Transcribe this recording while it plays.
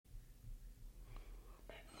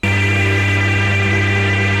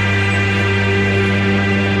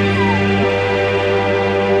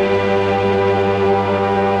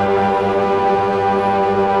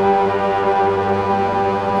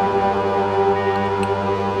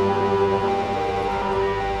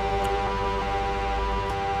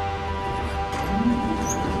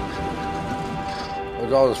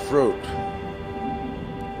all this fruit.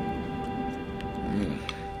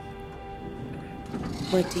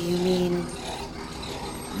 What do you mean?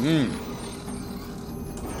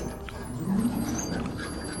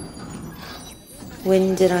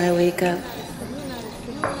 When did I wake up?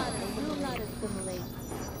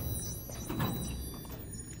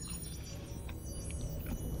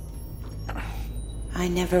 I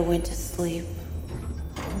never went to sleep.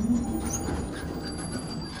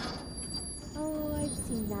 Oh, I've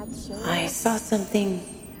seen that show. I saw something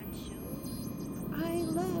I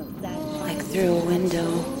love that. like through a window.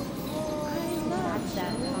 I love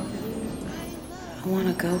that. I want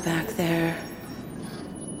to go back there.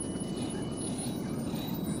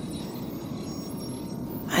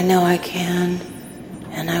 I know I can,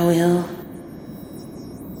 and I will.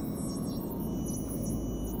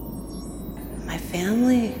 My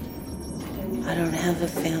family? I don't have a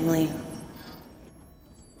family.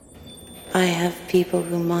 I have people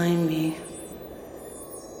who mind me.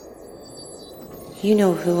 You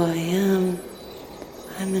know who I am.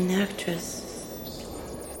 I'm an actress.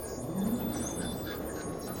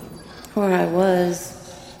 Or I was.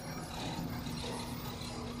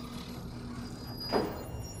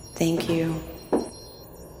 Thank you.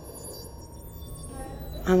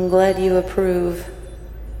 I'm glad you approve.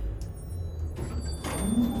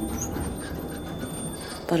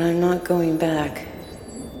 But I'm not going back.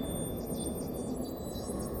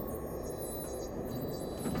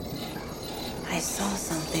 I saw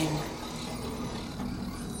something.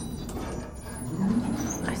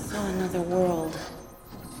 I saw another world.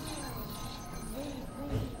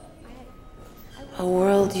 A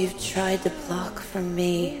world you've tried to block from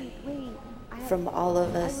me. From all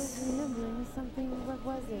of I us. was remembering something. What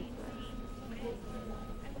was it?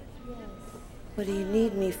 What do you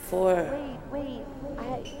need me for? Wait.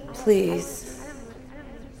 Please.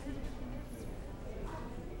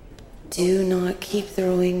 Do not keep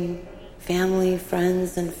throwing family,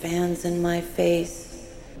 friends, and fans in my face.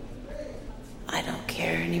 I don't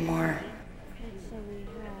care anymore.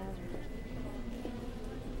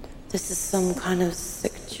 This is some kind of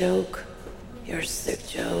sick joke. Your sick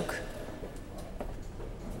joke.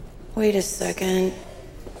 Wait a second.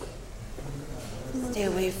 Stay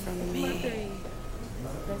away from me.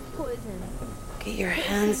 There's poison. Get your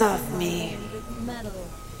hands off me. There's metal.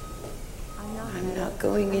 I'm not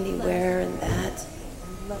going anywhere in that.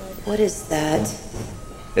 What is that?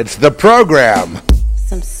 It's the program.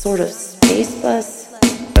 Some sort of space bus?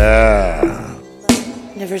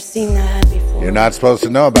 Never seen that before. You're not supposed to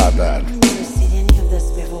know about that. I've never seen any of this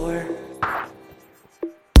before.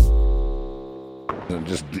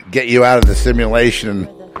 Just get you out of the simulation and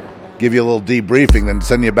give you a little debriefing, then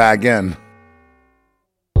send you back in.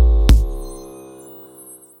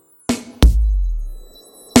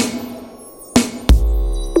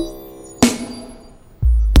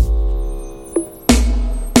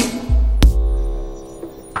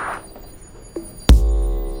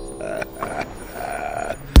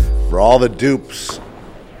 For all the dupes,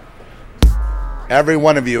 every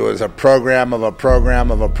one of you is a program of a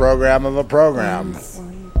program of a program of a program.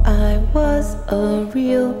 I was a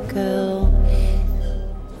real girl.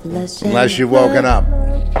 Unless you've woken up,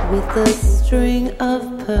 with a string of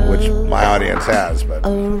pearls, which my audience has, but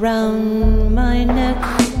around my neck.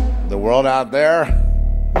 the world out there,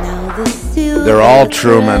 Now the silver they're all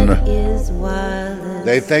Truman. thread is wireless.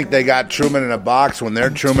 They think they got Truman in a box when they're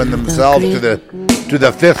Truman themselves to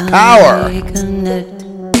the fifth power. I connect.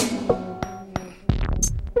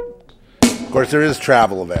 Of course, there is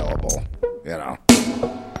travel available. You know,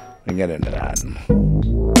 we can get into that.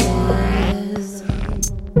 There's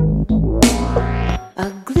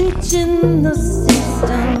a glitch in the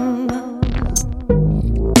system.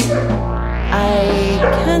 I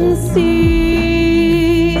can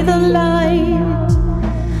see the light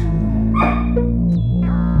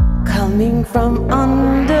coming from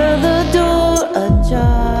under the door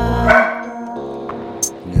ajar.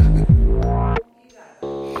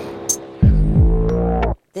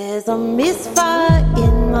 There's a misfire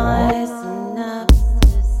in my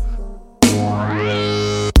synapses.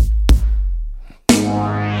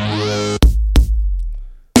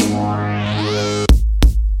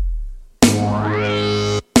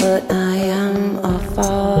 But I am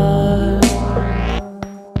afar.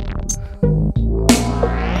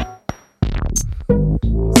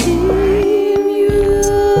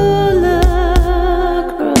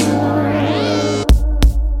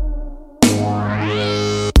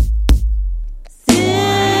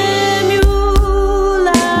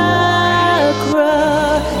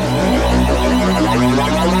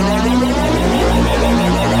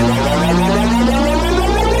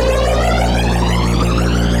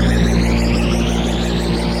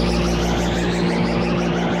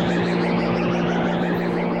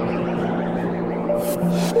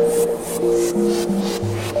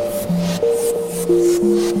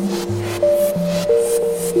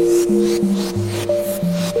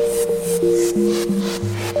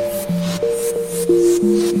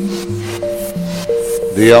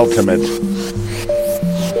 The ultimate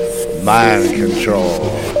mind control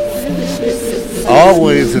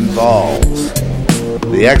always involves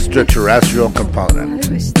the extraterrestrial component.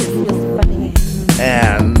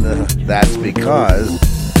 And that's because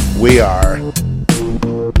we are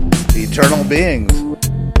eternal beings.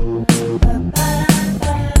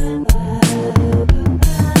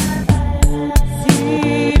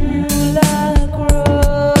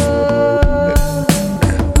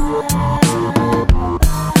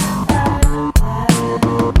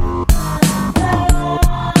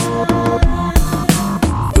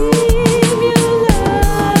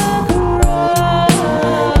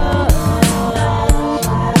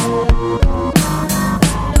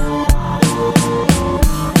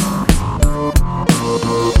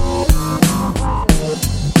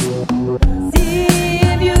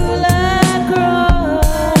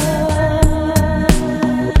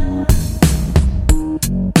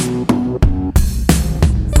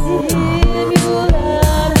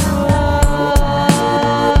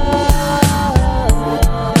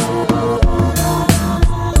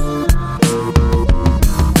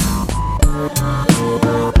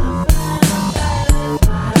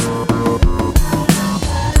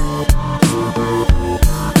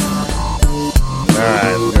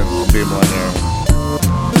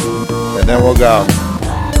 Go.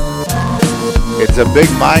 It's a big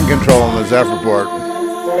mind control in the Zephyr port.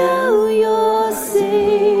 Now you're safe.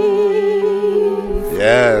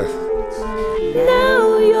 Yes.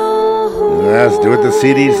 Now you're home. Yes, do what the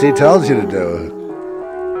CDC tells you to do.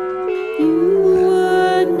 You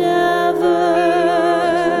were never.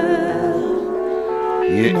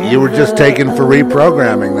 You were just taken for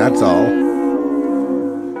reprogramming, that's all.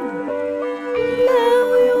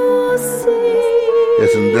 Now you're safe.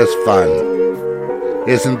 Isn't this fun?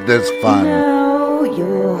 Isn't this fun? Now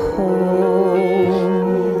you're home.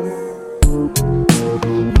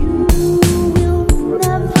 You will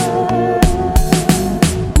never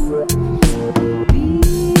be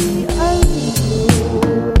alone.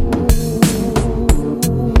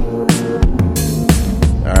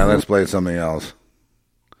 All right, let's play something else.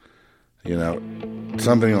 You know,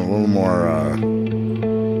 something a little more.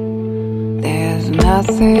 There's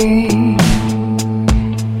nothing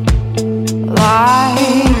like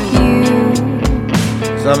you,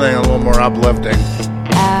 something a little more uplifting.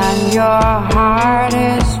 and your heart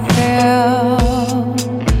is filled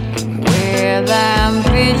with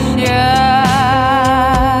ambitions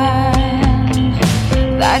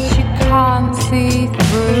that you can't see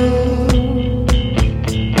through.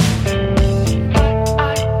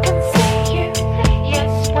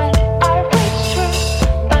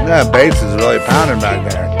 That bass is really pounding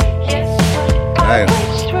back there. Hey.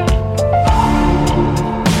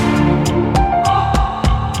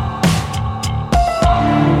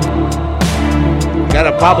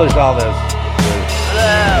 Gotta publish all this.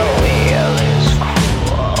 The wheel is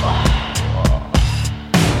cruel.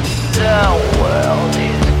 The world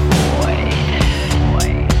is void.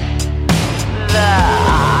 The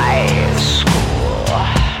eye is cruel.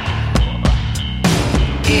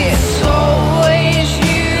 It's always you.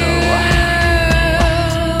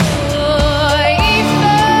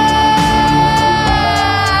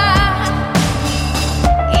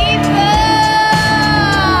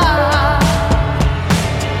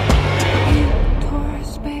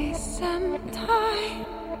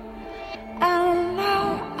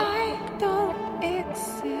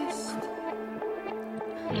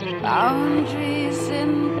 Boundaries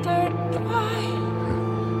intertwine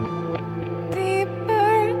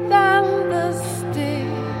deeper than the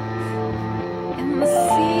sticks in the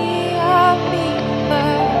sea of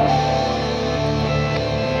ether,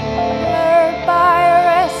 blurred by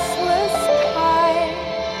restless tide.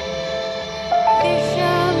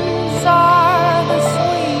 Visions are the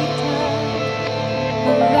sweeter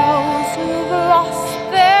for those who've lost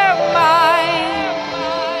their mind.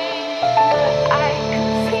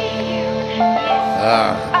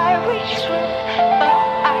 I reach through, but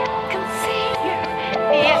I can see you.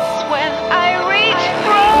 Yes, when I reach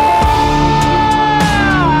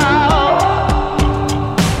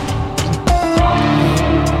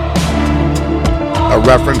A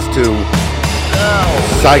reference to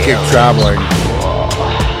psychic traveling.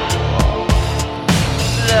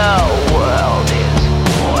 the world is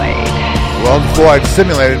void. World void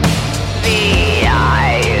simulated. The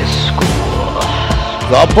eye is cool.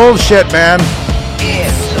 It's all bullshit, man.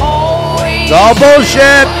 It's always It's all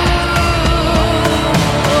bullshit.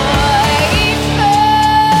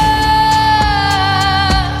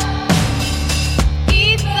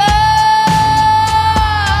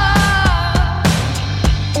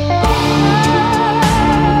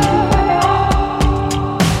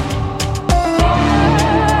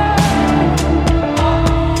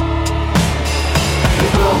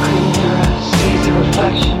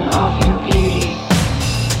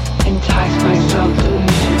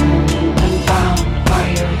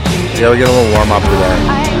 Yeah, we get a little warm up today.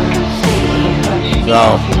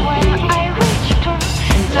 So,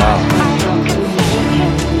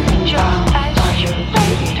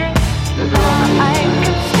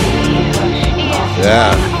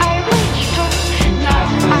 yeah,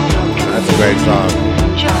 that's a great song.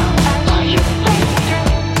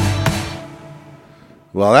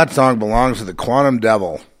 Well, that song belongs to the Quantum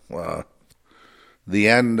Devil. The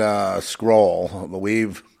end scroll.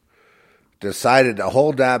 We've decided to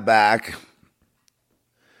hold that back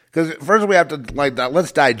because first we have to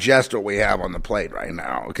let's digest what we have on the plate right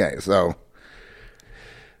now. Okay,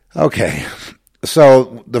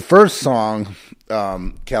 so the first song,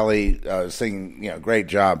 Kelly singing, great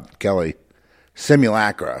job, Kelly,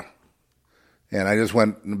 Simulacra, and I just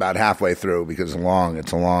went about halfway through because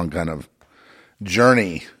it's a long kind of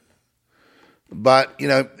journey. But,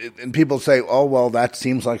 and people say, oh, well, that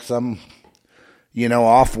seems like some,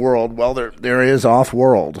 off-world. Well, there is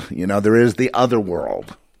off-world. There is the other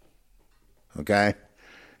world. Okay?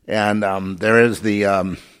 And there is the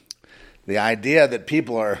idea that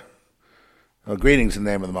people are, greetings in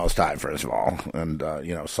the name of the Most High, first of all. And,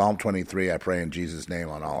 Psalm 23, I pray in Jesus' name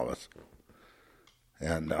on all of us.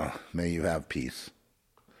 And may you have peace.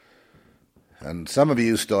 And some of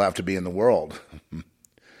you still have to be in the world.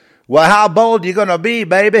 Well, how bold you going to be,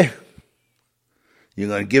 baby? You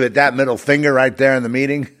going to give it that middle finger right there in the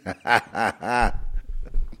meeting? You're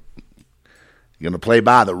going to play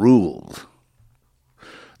by the rules.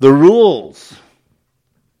 The rules.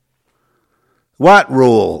 What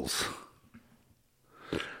rules?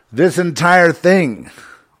 This entire thing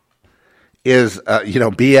is,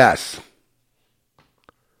 BS.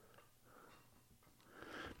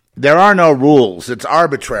 There are no rules. It's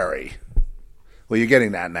arbitrary. Well, you're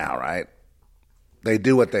getting that now, right? They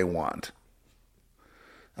do what they want.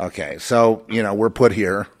 Okay, so, we're put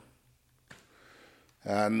here.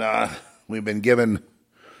 And we've been given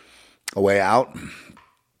a way out.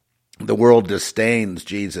 The world disdains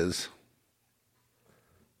Jesus.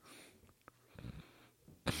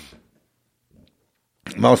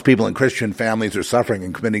 Most people in Christian families are suffering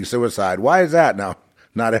and committing suicide. Why is that? No,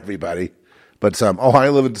 not everybody. But some, I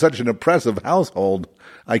live in such an oppressive household,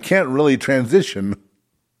 I can't really transition.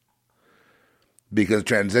 Because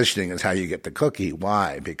transitioning is how you get the cookie.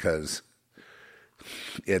 Why? Because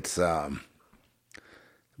it's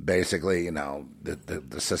basically,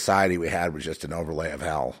 the society we had was just an overlay of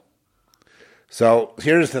hell. So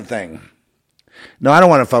here's the thing. No, I don't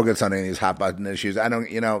want to focus on any of these hot button issues. I don't,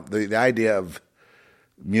 the idea of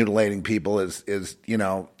mutilating people is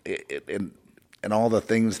and all the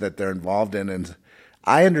things that they're involved in. And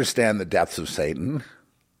I understand the depths of Satan.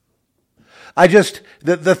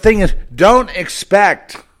 The thing is, don't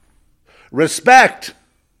expect respect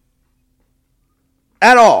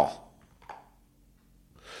at all.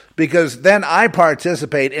 Because then I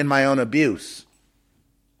participate in my own abuse.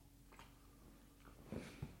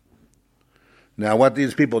 Now, what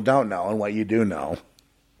these people don't know, and what you do know,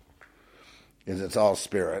 is it's all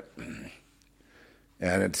spirit.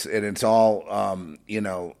 And it's all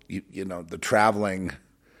the traveling,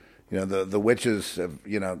 the witches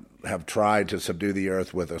have tried to subdue the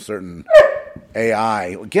earth with a certain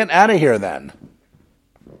AI. Get out of here then.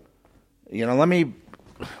 Let me.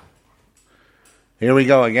 Here we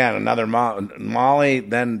go again. Another Molly,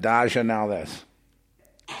 then Dasha, now this.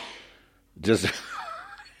 Just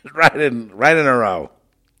right in a row.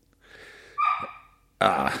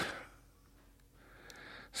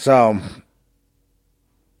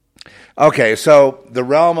 Okay, so the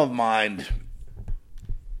realm of mind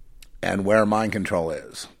and where mind control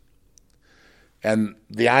is. And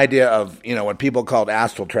the idea of, what people called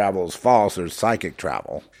astral travel is false. There's psychic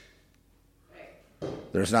travel.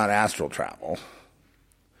 There's not astral travel.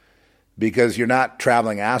 Because you're not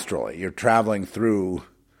traveling astrally. You're traveling through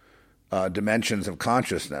dimensions of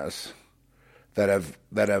consciousness that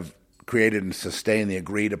have created and sustained the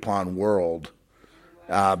agreed upon world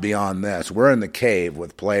beyond this. We're in the cave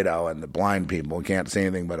with Plato and the blind people who can't see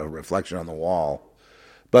anything but a reflection on the wall.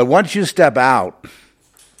 But once you step out,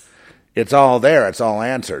 it's all there. It's all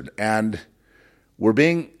answered. And we're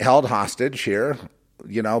being held hostage here,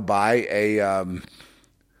 by a,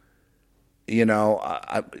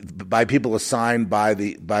 by people assigned by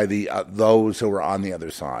the those who are on the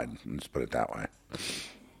other side. Let's put it that way.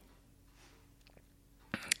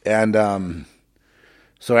 And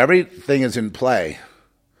so everything is in play.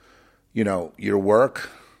 Your work,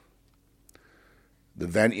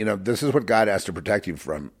 this is what God has to protect you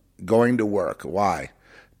from, going to work. Why?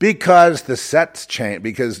 Because the sets change,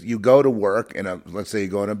 because you go to work let's say you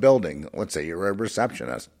go in a building, let's say you're a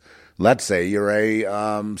receptionist, let's say you're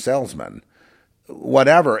a salesman.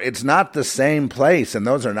 whatever. It's not the same place, and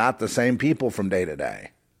those are not the same people from day to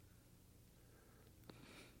day.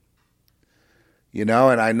 You know,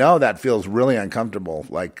 and I know that feels really uncomfortable.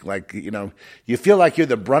 Like you feel like you're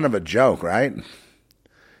the brunt of a joke, right?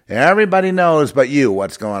 Everybody knows but you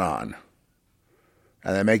what's going on.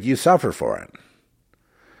 And they make you suffer for it.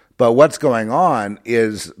 But what's going on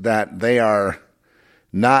is that they are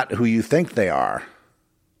not who you think they are.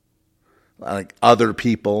 Like other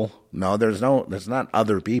people. No, there's not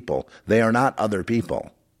other people. They are not other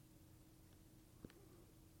people.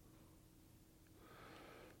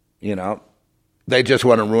 You know, they just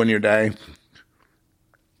want to ruin your day.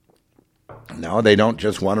 No, they don't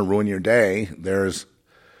just want to ruin your day.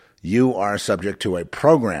 You are subject to a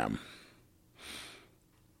program.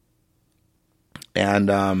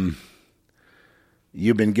 And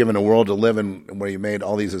you've been given a world to live in where you made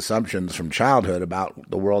all these assumptions from childhood about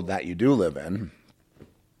the world that you do live in.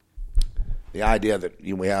 The idea that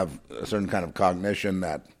we have a certain kind of cognition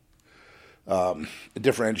that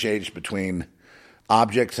differentiates between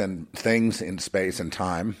objects and things in space and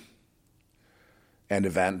time and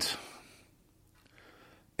event,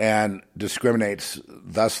 and discriminates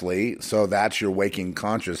thusly, so that's your waking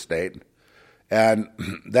conscious state. And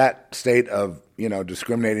that state of,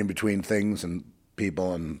 discriminating between things and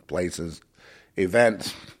people and places,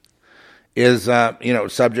 events, is,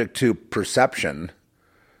 subject to perception,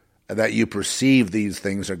 that you perceive these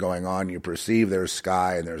things are going on. You perceive there's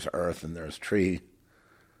sky and there's earth and there's tree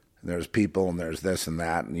and there's people and there's this and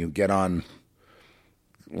that. And you get on,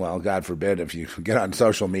 well, God forbid, if you get on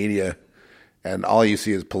social media and all you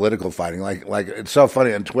see is political fighting. Like it's so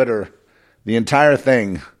funny on Twitter, the entire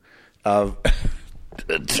thing of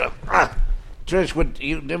Trish, would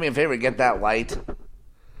you do me a favor, get that light?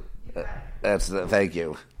 Thank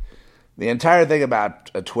you. The entire thing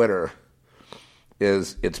about Twitter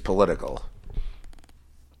is it's political.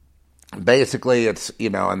 Basically, it's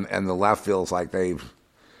and the left feels like they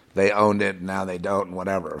owned it and now they don't and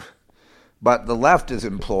whatever. But the left is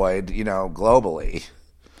employed, globally.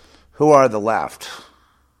 Who are the left?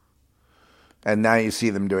 And now you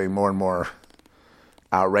see them doing more and more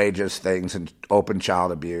outrageous things and open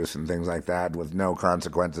child abuse and things like that with no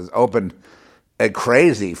consequences. Open a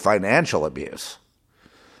crazy financial abuse.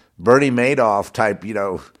 Bernie Madoff type,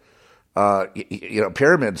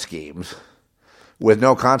 pyramid schemes with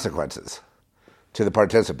no consequences to the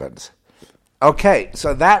participants. Okay,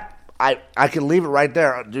 so that I can leave it right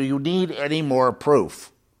there. Do you need any more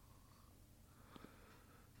proof?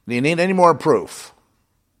 Do you need any more proof?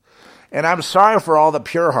 And I'm sorry for all the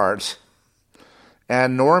pure hearts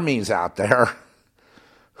and normies out there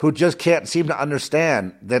who just can't seem to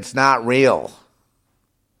understand that's not real.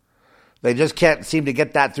 They just can't seem to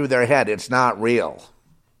get that through their head. It's not real.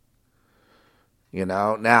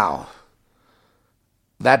 Now,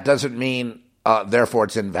 that doesn't mean, therefore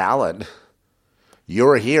it's invalid.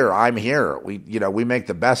 You're here, I'm here. We make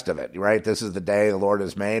the best of it, right? This is the day the Lord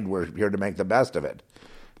has made. We're here to make the best of it.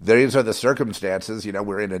 These are the circumstances.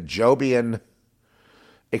 We're in a Jobian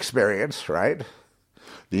experience, right?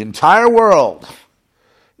 The entire world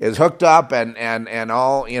is hooked up and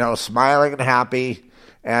all, smiling and happy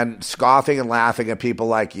and scoffing and laughing at people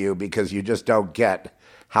like you because you just don't get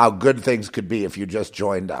how good things could be if you just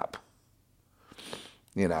joined up.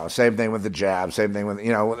 Same thing with the jab, same thing with,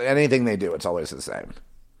 with anything they do, it's always the same.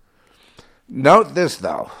 Note this,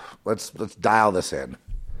 though. Let's dial this in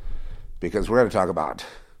because we're going to talk about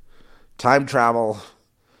time travel,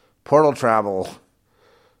 portal travel,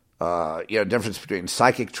 difference between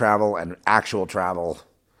psychic travel and actual travel,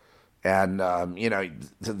 and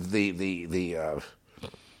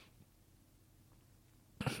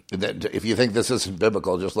if you think this isn't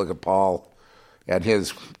biblical, just look at Paul and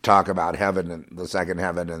his talk about heaven and the second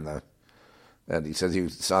heaven and he says he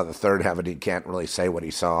saw the third heaven. He can't really say what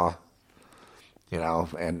he saw,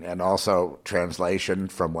 and also translation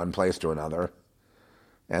from one place to another.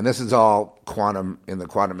 And this is all quantum in the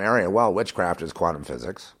quantum area. Well, witchcraft is quantum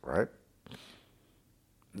physics, right?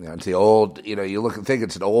 It's the old, you look and think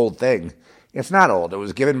it's an old thing. It's not old. It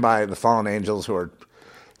was given by the fallen angels who are,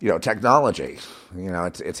 technology.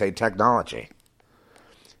 It's a technology.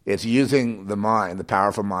 It's using the mind, the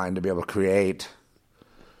powerful mind, to be able to create,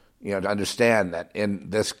 to understand that in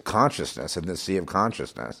this consciousness, in this sea of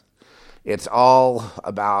consciousness, it's all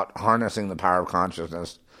about harnessing the power of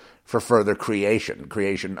consciousness for further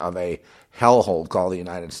creation of a hellhole called the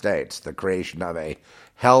United States, the creation of a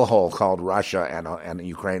hellhole called Russia and the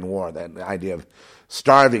Ukraine war. The idea of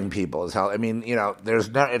starving people is hell. I mean,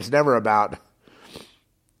 it's never about.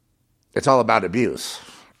 It's all about abuse.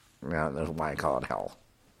 That's why I call it hell.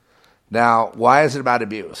 Now, why is it about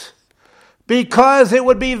abuse? Because it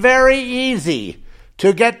would be very easy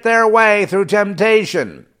to get their way through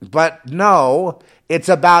temptation. But no, it's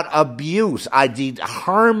about abuse,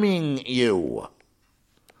 harming you.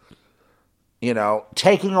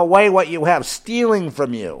 Taking away what you have, stealing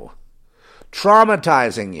from you,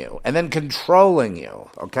 traumatizing you, and then controlling you,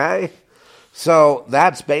 okay? So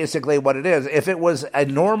that's basically what it is. If it was a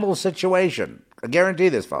normal situation, I guarantee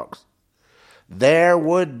this, folks, there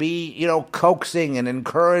would be, coaxing and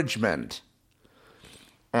encouragement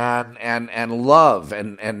and love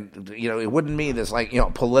and it wouldn't be this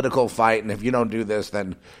political fight, and if you don't do this,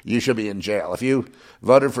 then you should be in jail. If you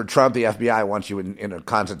voted for Trump, the FBI wants you in a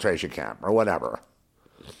concentration camp or whatever.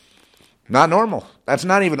 Not normal. That's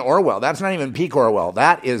not even Orwell. That's not even peak Orwell.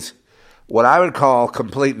 That is what I would call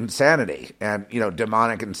complete insanity and,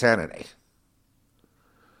 demonic insanity.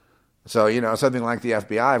 So, something like the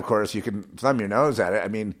FBI, of course, you can thumb your nose at it. I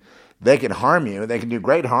mean, they can harm you. They can do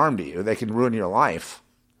great harm to you. They can ruin your life.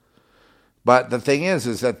 But the thing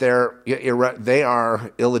is that they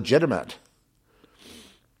are illegitimate.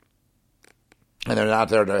 And they're not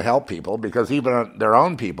there to help people, because even their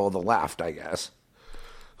own people, the left, I guess,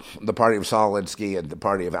 the party of Saul Alinsky and the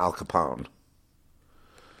party of Al Capone.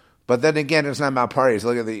 But then again, it's not about parties.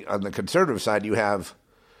 Look at on the conservative side, you have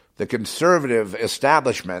the conservative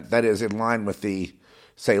establishment that is in line with the,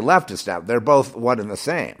 say, left establishment. They're both one and the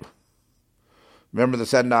same. Remember the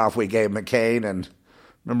send-off we gave McCain, and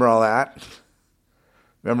remember all that?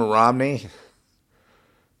 Remember Romney?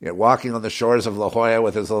 Walking on the shores of La Jolla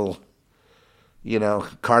with his little,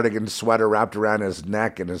 cardigan sweater wrapped around his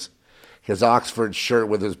neck and his Oxford shirt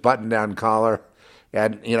with his button-down collar,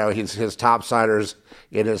 and, his topsiders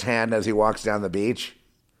in his hand as he walks down the beach.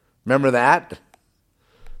 Remember that?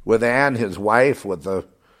 With Anne, his wife, with the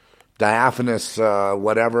diaphanous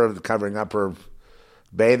whatever, covering up her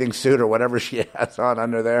bathing suit or whatever she has on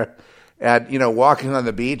under there. And, walking on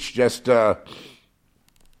the beach, just, going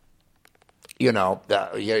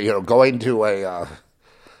to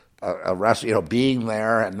a restaurant, being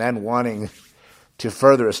there and then wanting to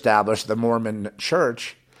further establish the Mormon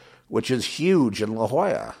church, which is huge in La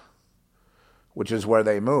Jolla, which is where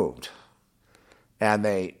they moved. And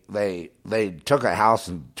they took a house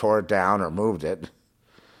and tore it down or moved it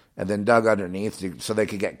and then dug underneath so they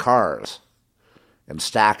could get cars and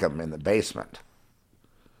stack them in the basement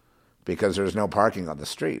because there's no parking on the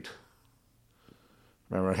street.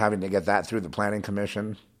 Remember having to get that through the planning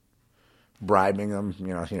commission, bribing them,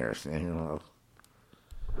 here.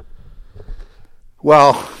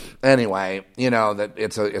 Well, anyway, that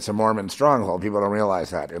it's a Mormon stronghold. People don't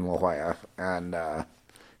realize that in La Jolla, and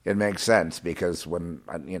it makes sense because when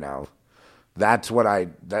that's what I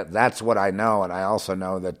know, and I also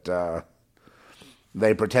know that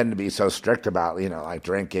they pretend to be so strict about like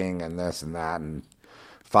drinking and this and that and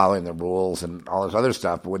following the rules and all this other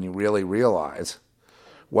stuff. But when you really realize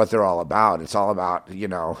what they're all about, it's all about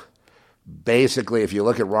basically, if you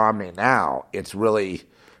look at Romney now, it's really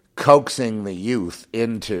coaxing the youth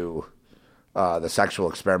into the sexual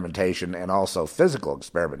experimentation and also physical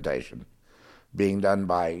experimentation being done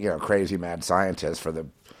by crazy mad scientists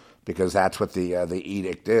because that's what the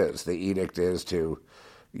edict is. The edict is to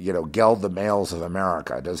geld the males of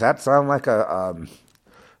America. Does that sound like a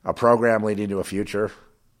program leading to a future?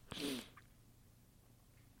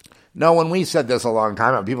 No, when we said this a long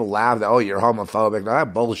time ago, people laughed. Oh, you're homophobic. No,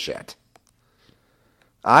 that's bullshit.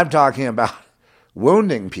 I'm talking about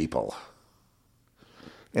wounding people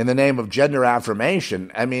in the name of gender affirmation.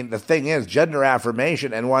 I mean, the thing is, gender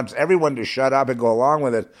affirmation and wants everyone to shut up and go along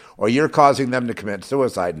with it, or you're causing them to commit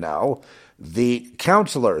suicide. No, the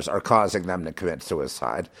counselors are causing them to commit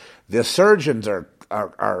suicide. The surgeons are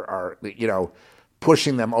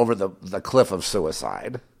pushing them over the cliff of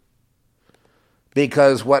suicide.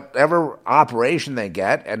 Because whatever operation they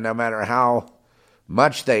get, and no matter how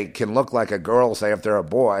much they can look like a girl, say if they're a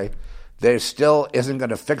boy, there still isn't going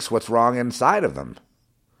to fix what's wrong inside of them.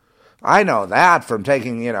 I know that from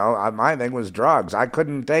taking, my thing was drugs. I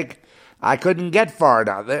couldn't get far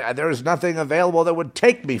enough. There was nothing available that would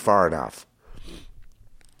take me far enough.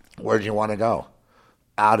 Where'd you want to go?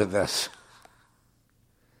 Out of this.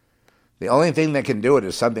 The only thing that can do it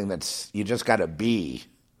is something you just got to be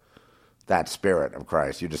that Spirit of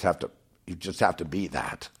Christ. You just have to be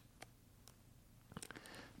that.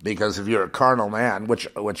 Because if you're a carnal man, which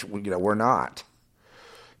we're not.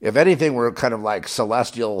 If anything, we're kind of like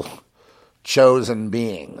celestial chosen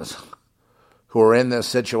beings who are in this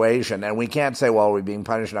situation, and we can't say, well, we're being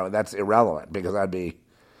punished. No, that's irrelevant, because that'd be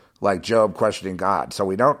like Job questioning God. So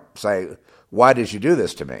we don't say, why did you do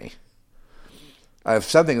this to me? if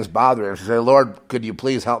something is bothering him, say, Lord, could you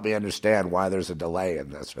please help me understand why there's a delay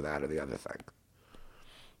in this or that or the other thing?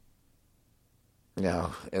 You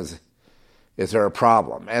know, is there a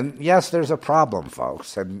problem? And yes, there's a problem,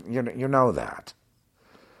 folks, and you know that.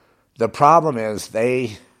 The problem is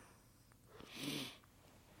they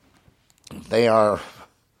are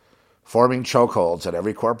forming chokeholds at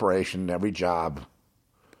every corporation, every job,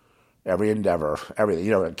 every endeavor,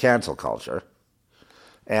 everything, cancel culture.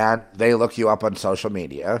 And they look you up on social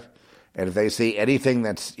media, and if they see anything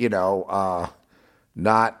that's,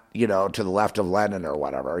 not, to the left of Lenin or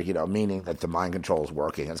whatever, meaning that the mind control is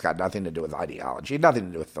working, it's got nothing to do with ideology, nothing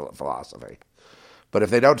to do with philosophy. But if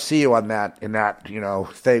they don't see you on that, in that,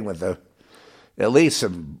 thing with at least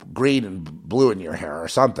some green and blue in your hair or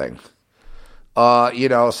something,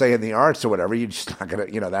 say in the arts or whatever, you're just not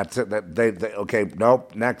gonna, that's it. Okay,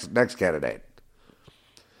 nope, next candidate.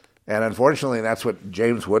 And unfortunately, that's what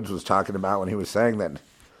James Woods was talking about when he was saying that,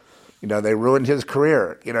 they ruined his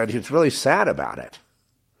career. And he's really sad about it.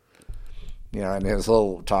 In his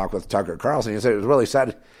little talk with Tucker Carlson, he said it was really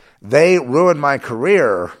sad. They ruined my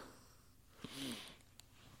career,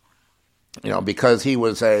 because he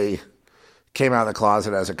came out of the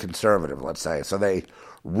closet as a conservative, let's say. So they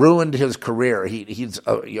ruined his career. He's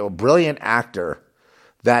a brilliant actor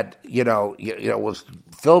that was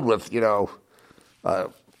filled with a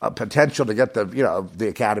potential to get the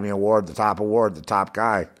Academy Award, the top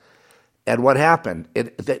guy. And what happened?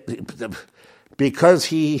 Because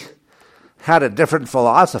he had a different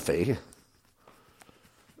philosophy,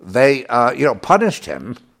 they punished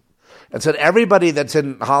him and said everybody that's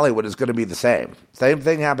in Hollywood is going to be the same. Same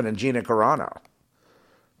thing happened to Gina Carano.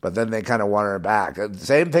 But then they kind of want her back.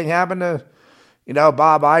 Same thing happened to,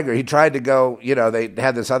 Bob Iger. He tried to go, they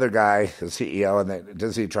had this other guy, the CEO, and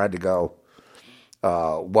Disney tried to go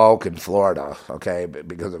woke in Florida, okay,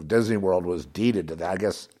 because of Disney World was deeded to that. I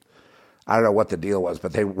guess, I don't know what the deal was,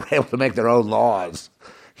 but they were able to make their own laws.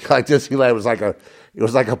 Like Disneyland was like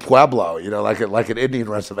a pueblo, like an Indian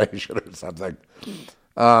reservation or something.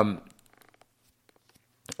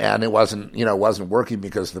 And it wasn't working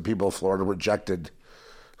because the people of Florida rejected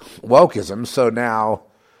wokeism. So now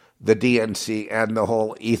the DNC and the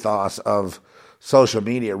whole ethos of social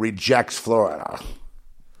media rejects Florida,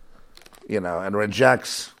 and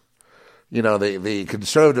rejects, the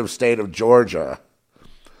conservative state of Georgia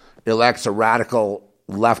elects a radical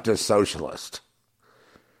leftist socialist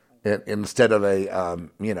instead of you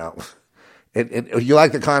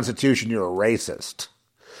like the Constitution, you're a racist.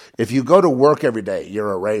 If you go to work every day,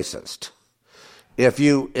 you're a racist. If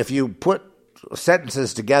you put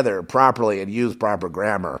sentences together properly and use proper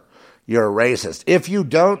grammar, you're a racist. If you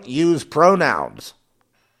don't use pronouns,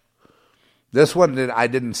 this one I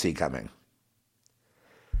didn't see coming.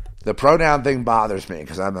 The pronoun thing bothers me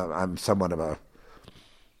because I'm somewhat of a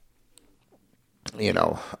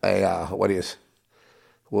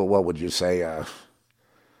what would you say?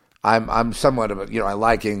 I'm somewhat of a, I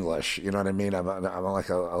like English. You know what I mean? I'm like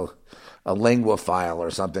a linguophile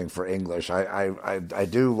or something for English. I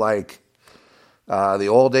do like the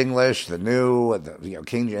Old English, the New, and the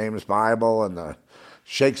King James Bible, and the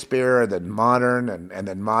Shakespeare, and then modern, and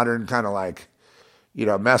then modern kind of like,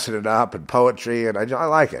 messing it up, and poetry, and I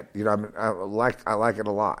like it. I like it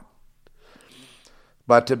a lot.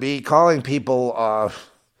 But to be calling people a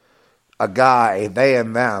guy, they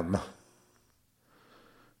and them,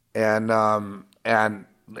 and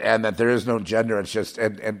that there is no gender, it's just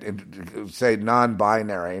and say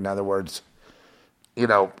non-binary. In other words,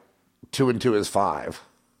 2 and 2 is 5.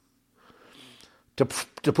 To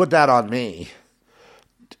put that on me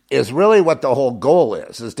is really what the whole goal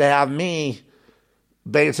is to have me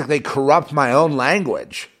basically corrupt my own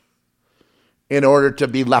language in order to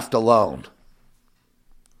be left alone.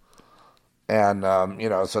 And,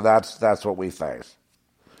 so that's what we face.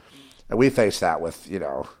 And we face that with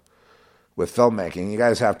filmmaking. You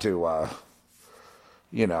guys have to,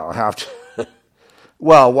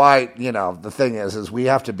 well, why, the thing is we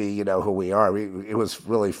have to be, who we are. It was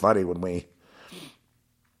really funny when we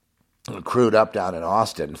crewed up down in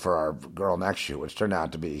Austin for our Girl Next Shoot, which turned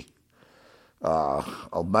out to be a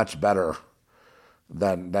much better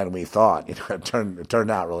than we thought. It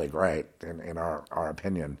turned out really great in our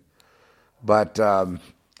opinion. But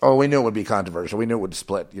we knew it would be controversial. We knew it would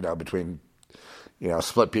split, between,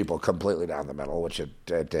 split people completely down the middle, which it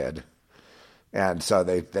did. And so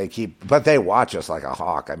they keep, but they watch us like a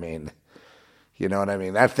hawk. I mean, you know what I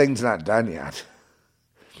mean? That thing's not done yet.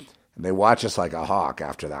 And they watch us like a hawk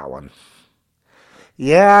after that one.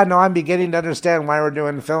 Yeah, no, I'm beginning to understand why we're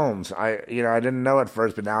doing films. I didn't know at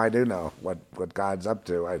first, but now I do know what God's up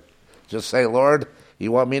to. I just say, Lord,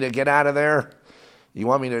 you want me to get out of there? You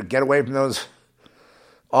want me to get away from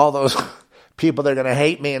all those people that are going to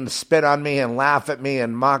hate me and spit on me and laugh at me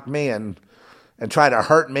and mock me and try to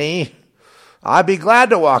hurt me? I'd be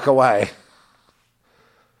glad to walk away.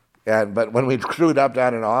 But when we screwed up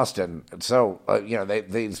down in Austin, so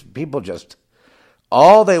these people just,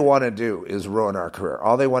 all they want to do is ruin our career.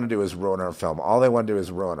 All they want to do is ruin our film. All they want to do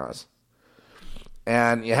is ruin us.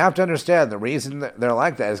 And you have to understand the reason that they're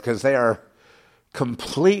like that is because they are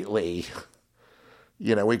completely,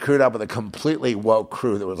 we crewed up with a completely woke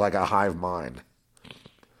crew that was like a hive mind.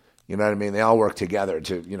 You know what I mean? They all work together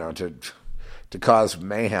to cause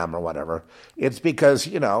mayhem or whatever. It's because,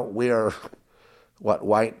 we are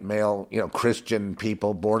white, male, Christian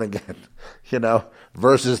people, born again,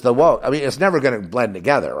 versus the woke. I mean, it's never going to blend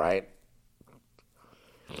together, right?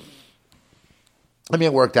 I mean,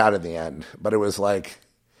 it worked out in the end, but it was like,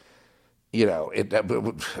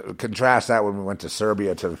 contrast that when we went to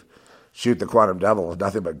Serbia to shoot The Quantum Devil with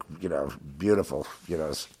nothing but, beautiful,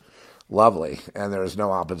 it's lovely, and there was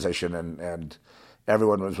no opposition, and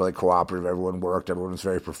everyone was really cooperative, everyone worked, everyone was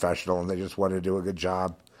very professional, and they just wanted to do a good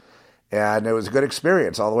job. And it was a good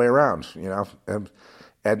experience all the way around, and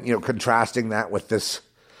contrasting that with this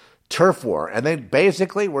turf war. And they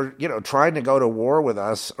basically were, trying to go to war with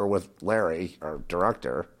us or with Larry, our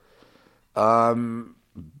director,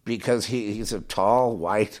 because he's a tall,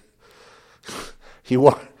 white, he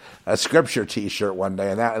wore a scripture T-shirt one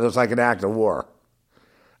day, and it was like an act of war.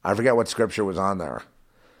 I forget what scripture was on there.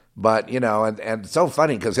 But, and it's so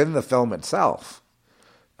funny because in the film itself,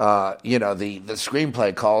 the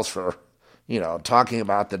screenplay calls for, talking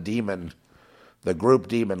about the group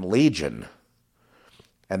demon Legion.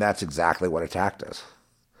 And that's exactly what attacked us.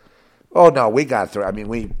 Oh, no, we got through. I mean,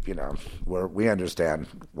 we understand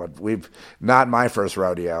not my first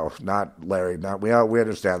rodeo, not Larry, we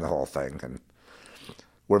understand the whole thing. And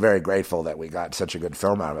we're very grateful that we got such a good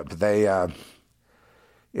film out of it. But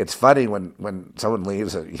it's funny when someone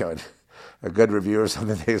leaves a good review or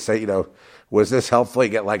something, they say, was this helpful? You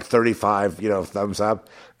get like 35, thumbs up.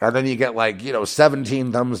 And then you get like,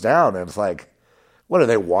 17 thumbs down. And it's like, what, are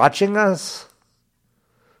they watching us?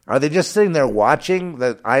 Are they just sitting there watching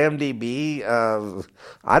the IMDb?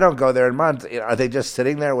 I don't go there in months. Are they just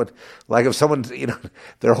sitting there with, like if someone's,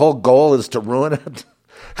 their whole goal is to ruin it?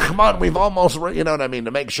 Come on, we've almost,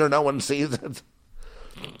 to make sure no one sees it.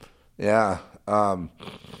 Yeah. How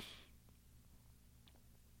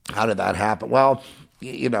did that happen? Well,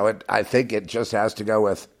 I think it just has to go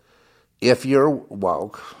with if you're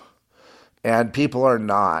woke and people are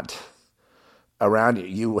not around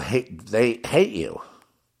you, they hate you.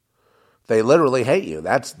 They literally hate you.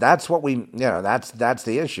 That's what that's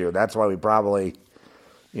the issue. That's why we probably,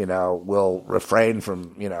 will refrain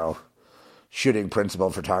from, shooting principal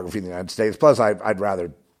photography in the United States. Plus, I'd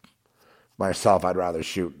rather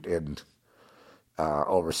shoot in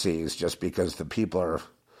overseas just because the people are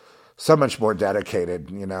so much more dedicated.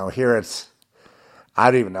 Here I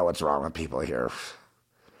don't even know what's wrong with people here.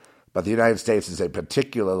 But the United States is a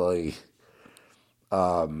particularly,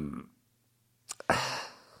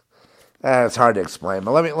 it's hard to explain,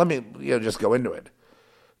 but let me just go into it.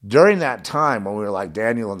 During that time when we were like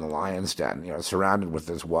Daniel in the Lion's Den, surrounded with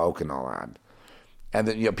this woke and all that, and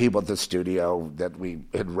then people at the studio that we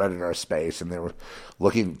had rented our space, and they were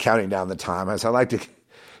counting down the time. I like to,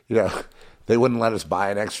 they wouldn't let us buy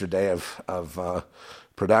an extra day of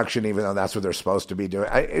production, even though that's what they're supposed to be doing.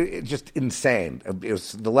 It's just insane.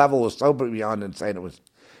 The level was so beyond insane.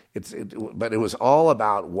 But it was all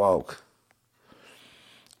about woke.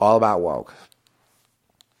 All about woke.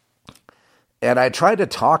 And I tried to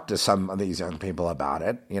talk to some of these young people about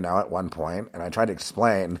it, at one point, and I tried to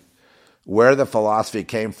explain where the philosophy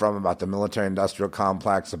came from about the military-industrial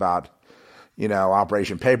complex, about,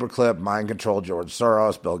 Operation Paperclip, mind control, George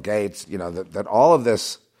Soros, Bill Gates, that all of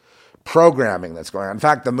this programming that's going on. In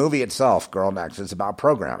fact, the movie itself, Girl Next, is about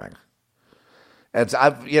programming. It's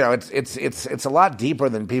a lot deeper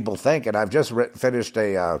than people think, and I've just finished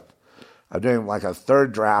I'm doing like a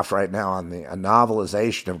third draft right now on a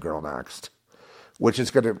novelization of Girl Next, which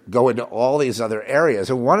is going to go into all these other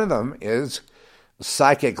areas. And one of them is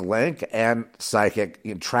psychic link and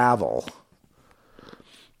psychic travel.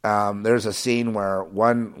 There's a scene where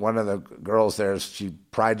one of the girls there, she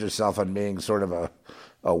prides herself on being sort of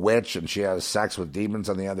a witch, and she has sex with demons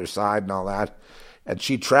on the other side and all that. And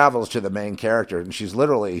she travels to the main character, and she's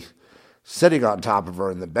literally sitting on top of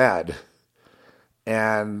her in the bed.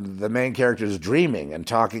 And the main character is dreaming and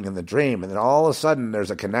talking in the dream. And then all of a sudden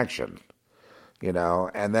there's a connection,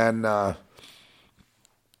 And then,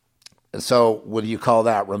 so would you call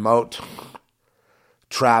that remote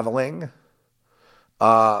traveling?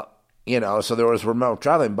 so there was remote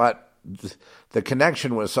traveling, but the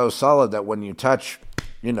connection was so solid that when you touch,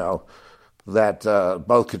 that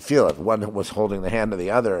both could feel it. One was holding the hand of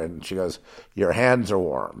the other, and she goes, "Your hands are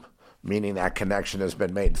warm," meaning that connection has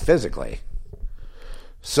been made physically.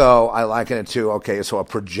 So I liken it to, so a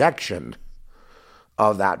projection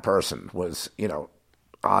of that person was,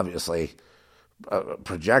 obviously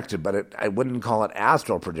projected, but I wouldn't call it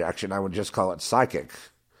astral projection. I would just call it psychic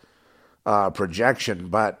projection.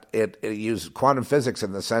 But it used quantum physics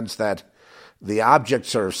in the sense that the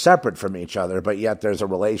objects are separate from each other, but yet there's a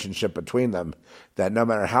relationship between them that no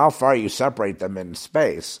matter how far you separate them in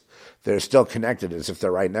space, they're still connected as if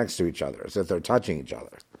they're right next to each other, as if they're touching each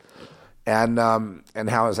other. And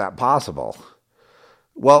how is that possible?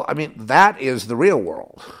 Well, I mean, that is the real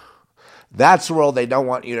world. That's the world they don't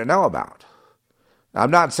want you to know about.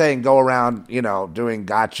 I'm not saying go around, doing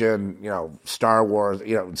gotcha and, Star Wars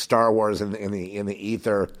in the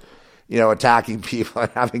ether, attacking people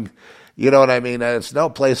and having, you know what I mean? It's no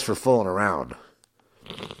place for fooling around.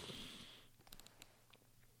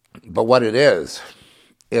 But what it is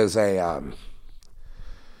the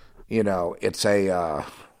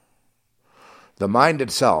mind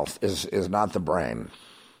itself is not the brain.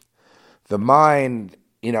 The mind,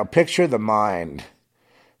 picture the mind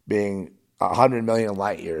being 100 million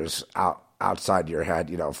light years outside your head,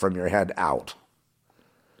 from your head out.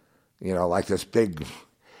 Like a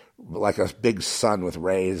big sun with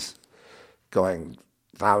rays going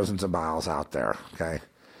thousands of miles out there, okay?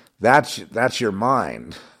 That's your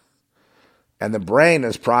mind. And the brain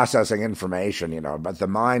is processing information, but the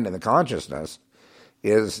mind and the consciousness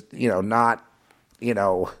is, not,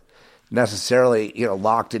 necessarily,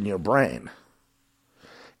 locked in your brain.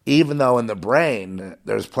 Even though in the brain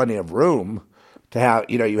there's plenty of room to have,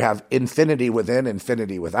 you have infinity within,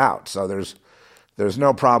 infinity without. So there's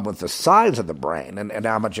no problem with the size of the brain and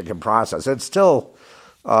how much it can process. It still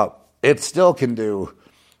can do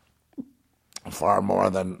far more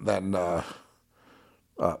than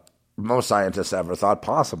most scientists ever thought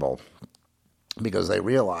possible, because they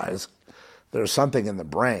realize there's something in the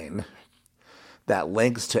brain that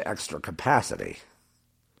links to extra capacity.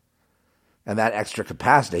 And that extra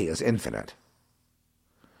capacity is infinite.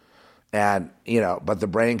 And, but the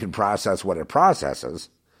brain can process what it processes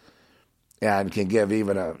and can give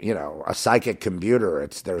even a psychic computer.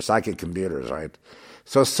 They're psychic computers, right?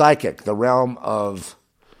 So psychic, the realm of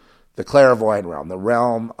the clairvoyant realm, the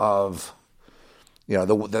realm of,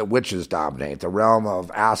 the witches dominate, the realm of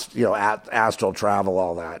astral travel,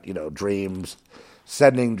 all that, dreams,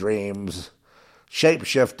 sending dreams,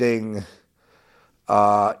 shape-shifting.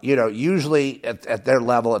 Usually at their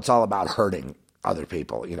level, it's all about hurting other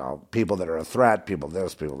people, people that are a threat, people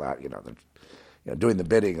this, people that, they're doing the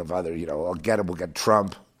bidding of other, we'll get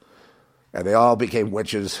Trump. And they all became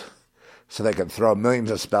witches so they could throw millions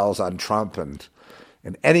of spells on Trump and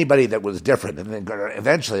anybody that was different. And then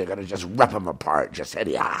eventually they're going to just rip them apart, just and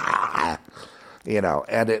you go,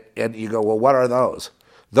 well, what are those?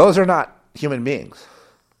 Those are not human beings.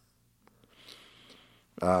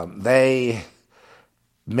 They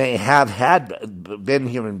may have been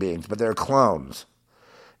human beings, but they're clones.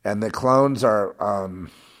 And the clones are,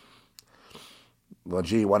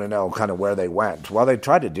 you want to know kind of where they went. Well, they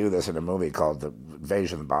tried to do this in a movie called The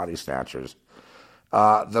Invasion of the Body Snatchers.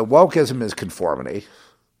 The wokeism is conformity,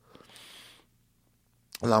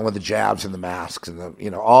 along with the jabs and the masks and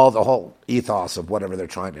the whole ethos of whatever they're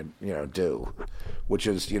trying to do, which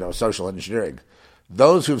is social engineering.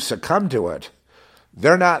 Those who've succumbed to it,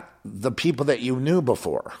 they're not the people that you knew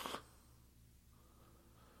before.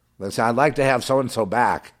 They say, I'd like to have so and so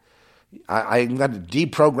back. I'm going to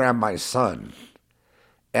deprogram my son.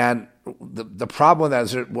 And the problem with that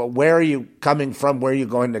is, well, where are you coming from? Where are you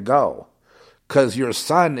going to go? Because your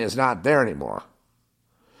son is not there anymore.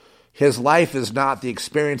 His life is not the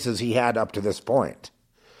experiences he had up to this point.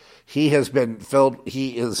 He has been filled,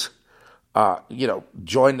 he is,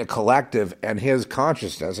 joined the collective, and his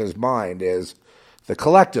consciousness, his mind, is the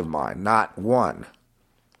collective mind, not one.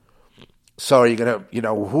 So are you going to,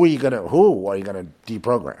 who are you going to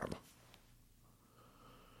deprogram?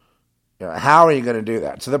 How are you going to do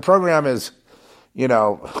that? So the program is,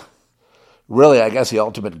 really, I guess the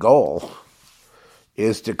ultimate goal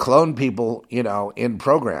is to clone people, in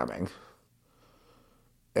programming,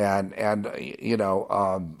 and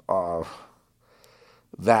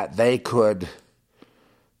that they could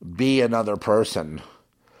be another person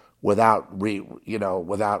without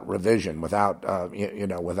revision, with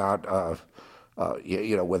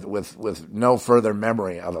no further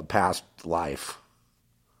memory of a past life.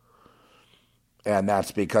 And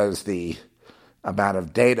that's because the amount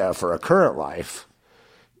of data for a current life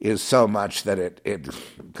is so much that it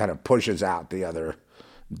kind of pushes out the other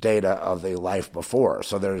data of the life before.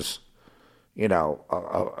 So there's,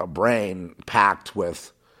 a brain packed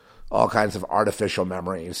with all kinds of artificial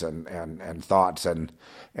memories and thoughts and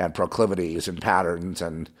proclivities and patterns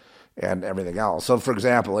and everything else. So, for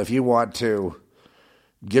example, if you want to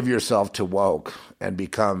give yourself to woke and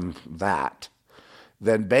become that,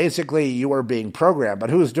 then basically you are being programmed. But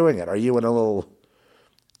who's doing it? Are you in a little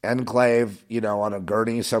enclave, on a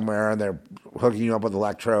gurney somewhere, and they're hooking you up with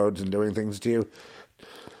electrodes and doing things to you?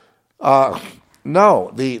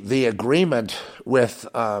 No, the agreement with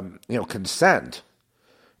consent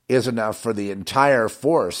is enough for the entire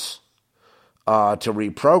force to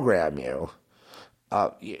reprogram you.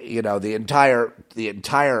 The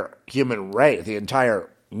entire human race, the entire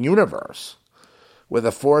universe, with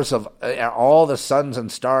a force of all the suns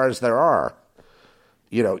and stars there are.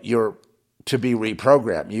 You're to be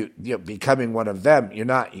reprogrammed. You're becoming one of them. You're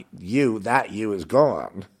not you. That you is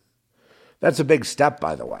gone. That's a big step,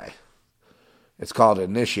 by the way. It's called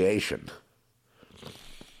initiation.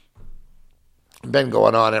 Been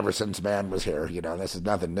going on ever since man was here. This is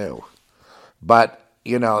nothing new. But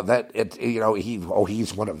he's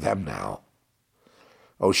one of them now.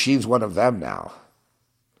 Oh, she's one of them now.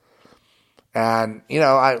 And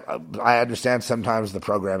I understand sometimes the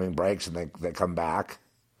programming breaks and they come back.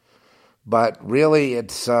 But really,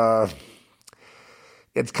 it's kind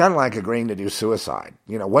of like agreeing to do suicide.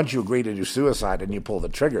 Once you agree to do suicide and you pull the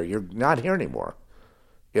trigger, you're not here anymore.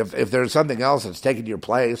 If there's something else that's taken your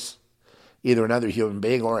place, either another human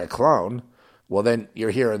being or a clone, well, then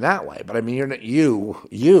you're here in that way. But I mean, you're not, you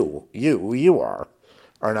are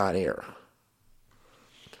not here.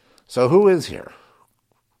 So who is here?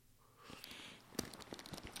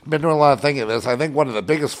 I've been doing a lot of thinking of this. I think one of the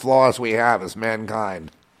biggest flaws we have as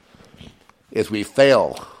mankind is we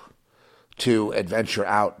fail to adventure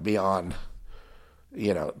out beyond,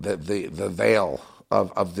 the veil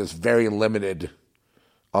of this very limited,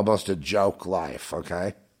 almost a joke life,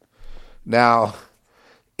 okay? Now,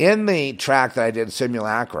 in the track that I did,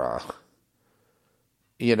 Simulacra,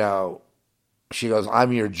 she goes,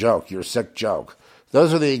 I'm your joke, your sick joke.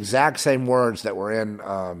 Those are the exact same words that were in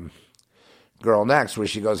Girl Next, where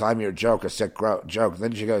she goes, I'm your joke, a sick joke.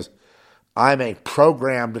 Then she goes, I'm a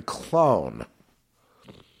programmed clone.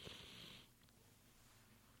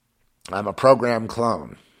 I'm a programmed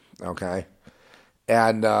clone, okay?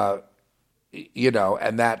 And, and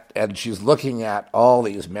she's looking at all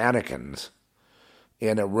these mannequins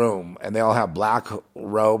in a room, and they all have black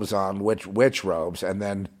robes on, witch robes, and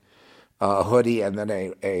then a hoodie, and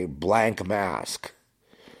then a blank mask.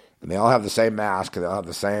 And they all have the same mask, and they all have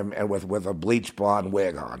the same, and with a bleach blonde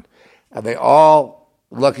wig on. And they all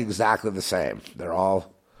look exactly the same. They're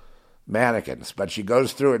all mannequins. But she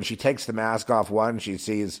goes through and she takes the mask off one. She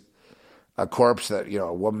sees a corpse that,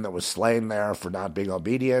 a woman that was slain there for not being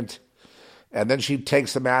obedient. And then she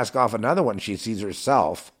takes the mask off another one. She sees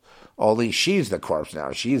herself. Only she's the corpse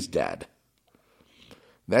now. She's dead.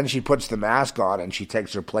 Then she puts the mask on and she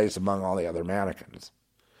takes her place among all the other mannequins.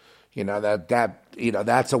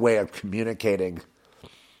 That's a way of communicating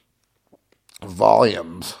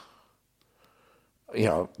volumes,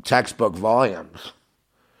 textbook volumes,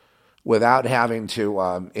 without having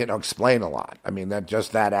to, explain a lot. I mean,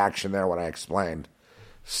 that action there, what I explained,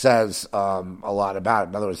 says a lot about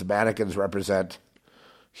it. In other words, the mannequins represent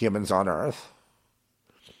humans on Earth.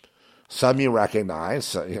 Some you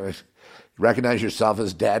recognize. You recognize yourself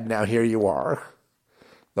as dead. Now here you are.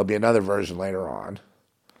 There'll be another version later on.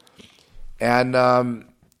 And,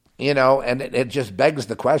 and it just begs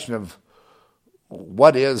the question of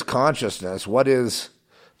what is consciousness? What is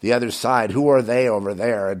the other side? Who are they over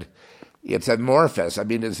there? And it's amorphous. I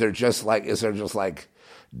mean, is there just like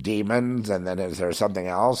demons, and then is there something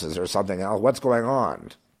else? Is there something else? What's going on?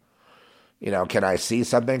 Can I see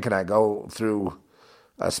something? Can I go through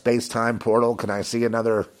a space-time portal? Can I see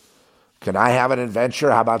another? Can I have an adventure?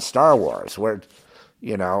 How about Star Wars? Where,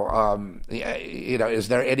 is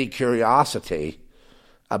there any curiosity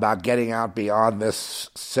about getting out beyond this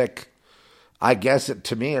sick? I guess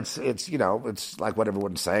to me, it's like what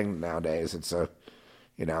everyone's saying nowadays. It's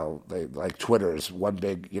like Twitter's one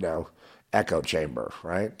big, echo chamber,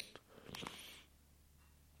 right?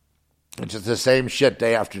 It's just the same shit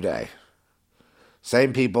day after day.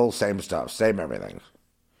 Same people, same stuff, same everything.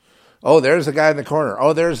 Oh, there's the guy in the corner.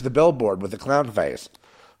 Oh, there's the billboard with the clown face.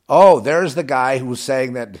 Oh, there's the guy who's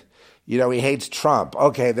saying that, he hates Trump.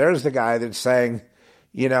 Okay, there's the guy that's saying,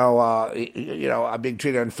 I'm being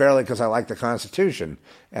treated unfairly because I like the Constitution.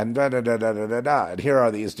 And da-da-da-da-da-da-da. And here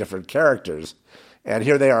are these different characters. And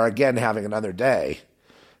here they are again having another day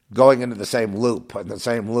going into the same loop and the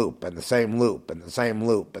same loop and the same loop and the same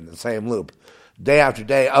loop and the same loop, day after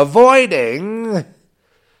day, avoiding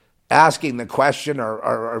asking the question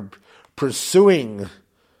or pursuing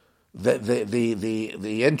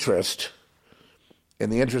the interest in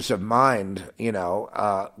the interest of mind,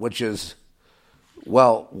 which is,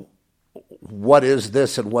 well, what is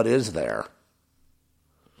this and what is there?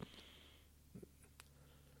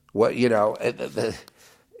 What,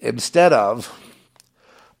 instead of,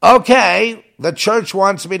 okay, the church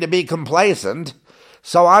wants me to be complacent,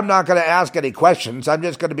 so I'm not going to ask any questions. I'm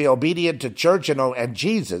just going to be obedient to church and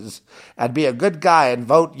Jesus and be a good guy and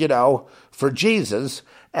vote, for Jesus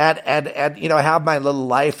and have my little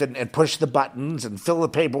life and push the buttons and fill the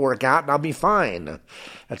paperwork out and I'll be fine.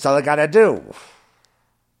 That's all I got to do.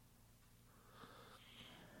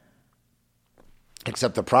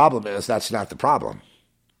 Except the problem is that's not the problem.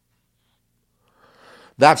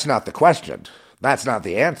 That's not the question. That's not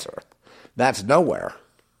the answer. That's nowhere.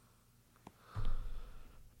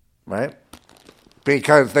 Right?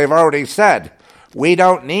 Because they've already said, we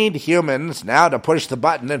don't need humans now to push the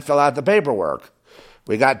button and fill out the paperwork.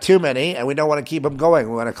 We got too many, and we don't want to keep them going.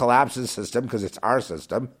 We want to collapse the system because it's our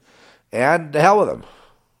system, and to hell with them.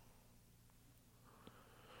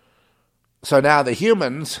 So now the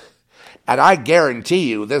humans, and I guarantee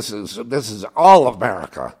you this is all of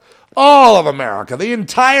America. All of America, the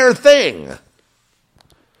entire thing.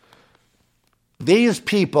 These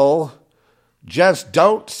people just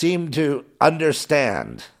don't seem to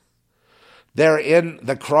understand. They're in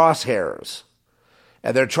the crosshairs.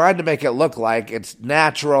 And they're trying to make it look like it's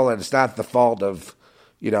natural and it's not the fault of,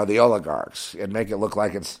 the oligarchs. And make it look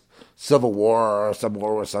like it's civil war or some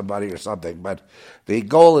war with somebody or something. But the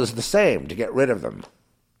goal is the same, to get rid of them.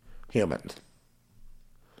 Humans.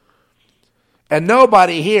 And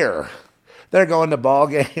nobody here, they're going to ball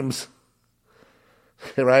games,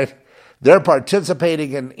 right? They're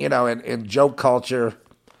participating in joke culture.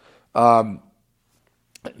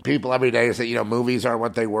 People every day say, movies aren't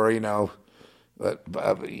what they were,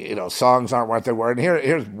 songs aren't what they were. And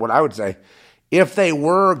here's what I would say. If they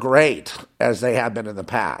were great, as they have been in the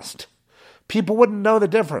past, people wouldn't know the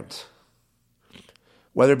difference.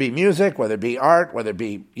 Whether it be music, whether it be art, whether it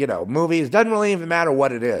be, movies, doesn't really even matter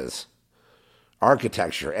what it is.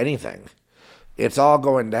 Architecture, anything. It's all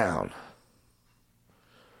going down.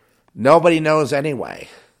 Nobody knows anyway.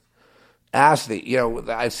 I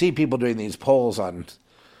see people doing these polls on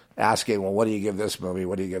asking, well, what do you give this movie?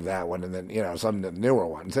 What do you give that one? And then, some of the newer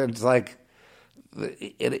ones. And it's like,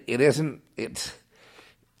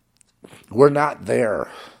 we're not there.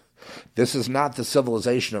 This is not the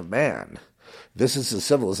civilization of man. This is the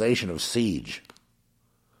civilization of siege,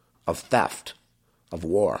 of theft, of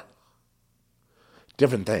war.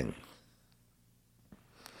 Different thing.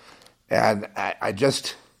 And I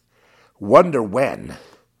just wonder when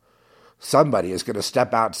somebody is going to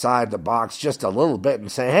step outside the box just a little bit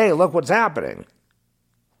and say, hey, look what's happening.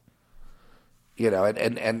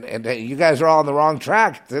 And you guys are all on the wrong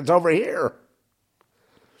track. It's over here.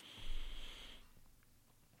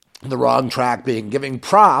 The wrong track being giving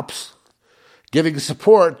props, giving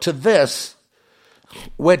support to this,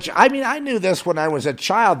 which, I knew this when I was a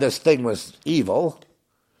child. This thing was evil,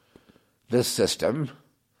 this system,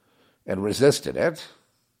 and resisted it,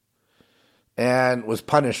 and was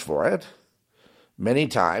punished for it many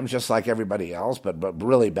times, just like everybody else, but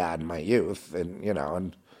really bad in my youth, and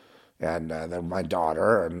then my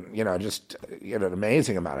daughter, and just an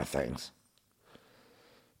amazing amount of things.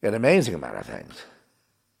 An amazing amount of things.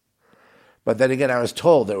 But then again, I was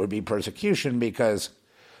told there would be persecution because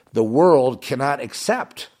the world cannot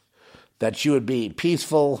accept that you would be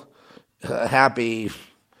peaceful, happy,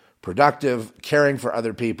 productive, caring for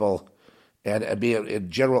other people, and be in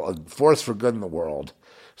general a force for good in the world.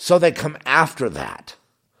 So they come after that.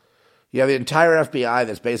 You have the entire FBI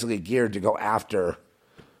that's basically geared to go after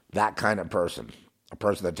that kind of person, a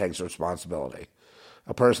person that takes responsibility,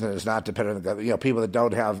 a person that is not dependent on the government. People that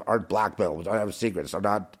aren't blackmailed, don't have secrets, are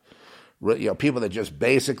not, people that just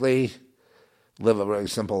basically live a really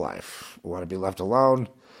simple life. Want to be left alone,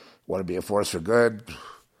 want to be a force for good,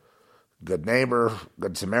 good neighbor,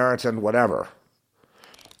 good Samaritan, whatever.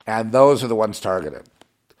 And those are the ones targeted.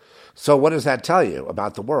 So what does that tell you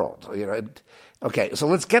about the world? Okay, so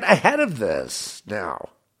let's get ahead of this now.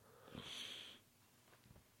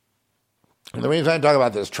 And the reason I talk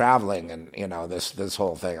about this traveling and this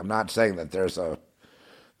whole thing, I'm not saying that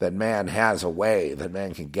that man has a way that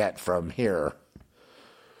man can get from here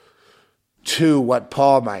to what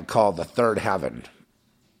Paul might call the third heaven,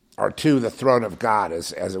 or to the throne of God,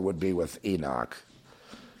 as it would be with Enoch.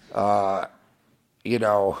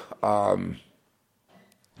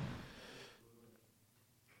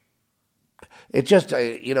 It just,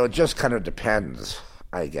 it just kind of depends,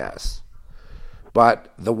 I guess.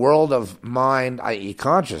 But the world of mind, i.e.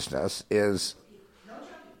 consciousness, is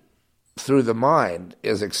through the mind,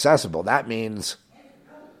 is accessible. That means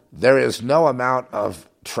there is no amount of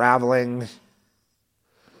traveling,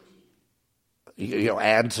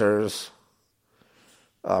 answers,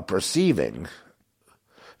 perceiving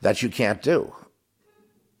that you can't do.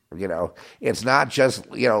 It's not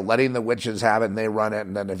just, letting the witches have it and they run it,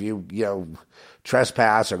 and then if you,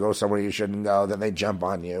 trespass or go somewhere you shouldn't go, then they jump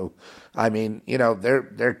on you. I mean,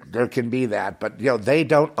 there can be that, but, they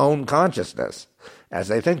don't own consciousness as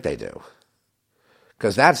they think they do.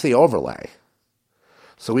 Because that's the overlay.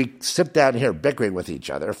 So we sit down here bickering with each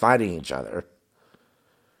other, fighting each other,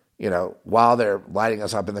 while they're lighting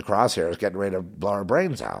us up in the crosshairs, getting ready to blow our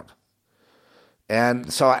brains out.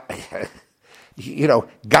 And so,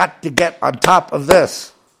 got to get on top of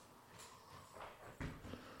this.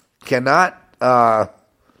 Cannot, no,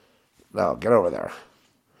 get over there.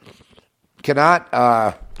 Cannot,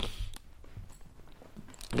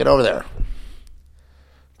 get over there.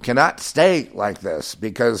 Cannot stay like this,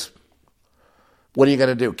 because what are you going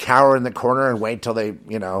to do? Cower in the corner and wait till they,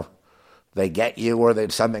 they get you, or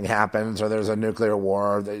something happens, or there's a nuclear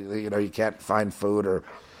war, or you can't find food, or,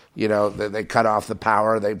 they cut off the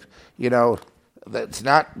power. That's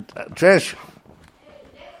not, Trish.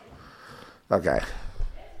 Okay.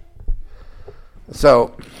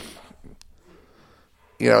 So,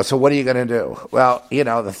 so what are you going to do? Well,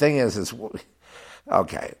 the thing is,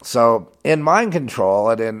 okay, so in mind control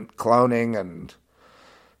and in cloning and,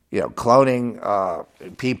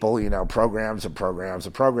 cloning people, programs and programs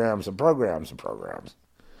and programs and programs and programs,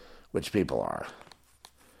 which people are.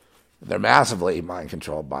 They're massively mind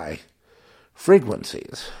controlled by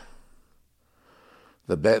frequencies.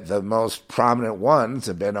 The most prominent ones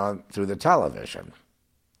have been through the television.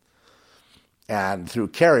 And through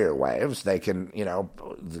carrier waves, they can,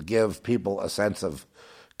 give people a sense of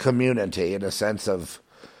community and a sense of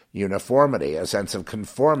uniformity, a sense of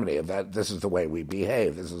conformity, of that this is the way we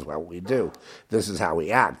behave, this is what we do, this is how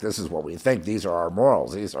we act, this is what we think, these are our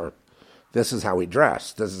morals, this is how we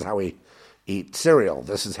dress, this is how we eat cereal,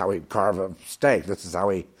 this is how we carve a steak, this is how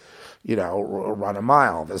we, run a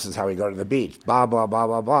mile, this is how we go to the beach, blah, blah, blah,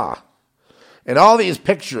 blah, blah. And all these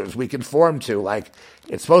pictures we conform to, like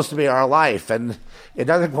it's supposed to be our life, and it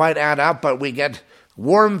doesn't quite add up, but we get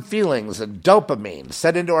warm feelings and dopamine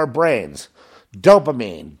sent into our brains.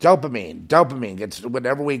 Dopamine. It's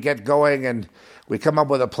whenever we get going and we come up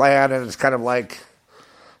with a plan, and it's kind of like,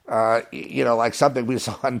 like something we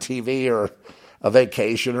saw on TV or a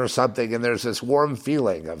vacation or something, and there's this warm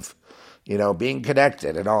feeling of, being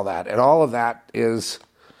connected and all that. And all of that is,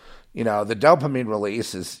 the dopamine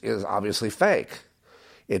release is obviously fake.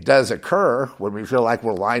 It does occur when we feel like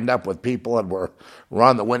we're lined up with people and we're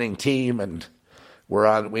on the winning team, and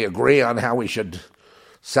we agree on how we should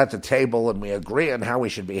set the table, and we agree on how we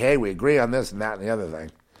should behave. We agree on this and that and the other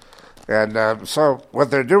thing. And so what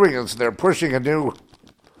they're doing is they're pushing a new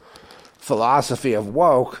philosophy of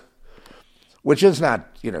woke, which is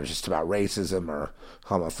not, just about racism or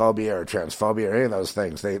homophobia or transphobia or any of those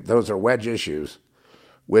things. Those are wedge issues,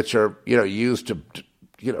 which are, used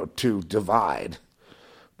to divide.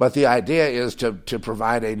 But the idea is to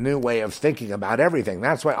provide a new way of thinking about everything.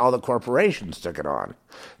 That's why all the corporations took it on.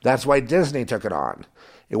 That's why Disney took it on.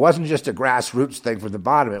 It wasn't just a grassroots thing from the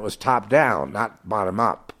bottom. It was top down, not bottom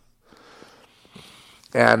up.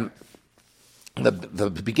 And the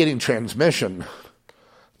beginning transmission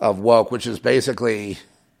of woke, which is basically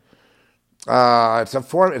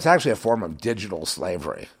it's actually a form of digital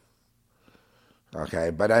slavery. Okay,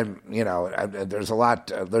 but there's a lot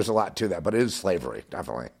to that, but it is slavery,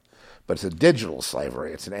 definitely. But it's a digital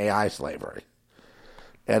slavery. It's an AI slavery.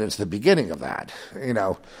 And it's the beginning of that.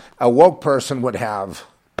 A woke person would have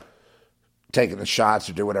taken the shots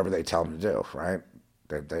or do whatever they tell them to do, right?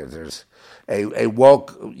 There's a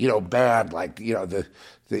woke, band, like,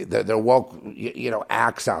 the woke,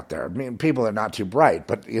 acts out there. I mean, people are not too bright,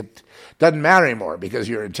 but it doesn't matter anymore because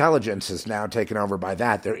your intelligence is now taken over by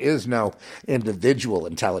that. There is no individual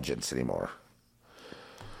intelligence anymore.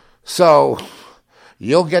 So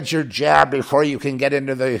you'll get your jab before you can get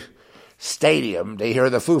into the stadium to hear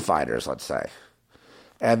the Foo Fighters, let's say.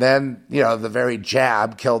 And then, the very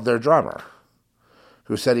jab killed their drummer,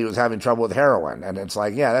 who said he was having trouble with heroin. And it's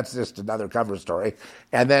like, yeah, that's just another cover story.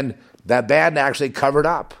 And then that band actually covered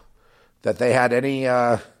up that they had any,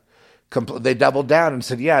 they doubled down and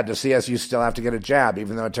said, yeah, to see us, you still have to get a jab,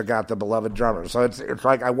 even though it took out the beloved drummer. So it's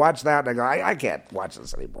like I watch that and I go, I can't watch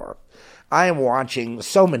this anymore. I am watching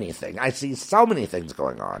so many things. I see so many things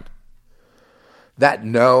going on that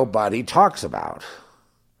nobody talks about.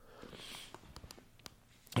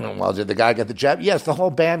 Well, did the guy get the jab? Yes, the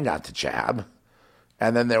whole band got the jab.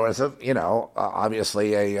 And then there was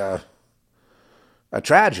obviously a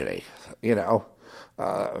tragedy, a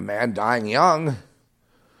man dying young,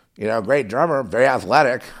 great drummer, very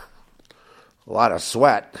athletic, a lot of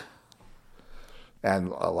sweat. And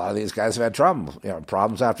a lot of these guys have had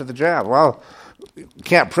problems after the jab. Well, you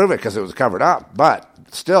can't prove it because it was covered up, but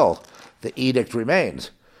still, the edict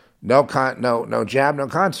remains. No jab, no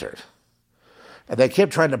concert. And they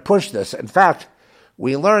kept trying to push this. In fact,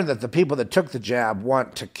 we learned that the people that took the jab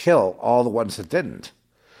want to kill all the ones that didn't.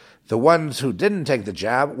 The ones who didn't take the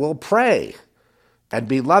jab will pray and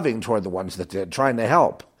be loving toward the ones that did, trying to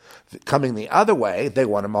help. Coming the other way, they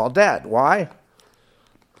want them all dead. Why?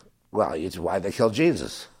 Well, it's why they killed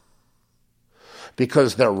Jesus.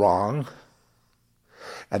 Because they're wrong,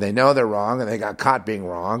 and they know they're wrong, and they got caught being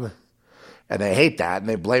wrong, and they hate that, and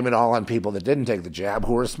they blame it all on people that didn't take the jab,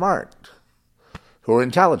 who are smart, who are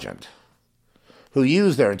intelligent, who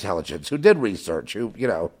used their intelligence, who did research,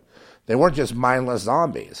 they weren't just mindless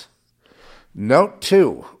zombies. Note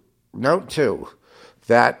two,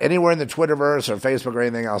 that anywhere in the Twitterverse or Facebook or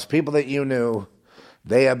anything else, people that you knew,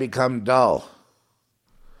 they have become dull.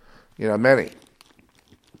 Many.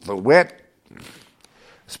 The wit,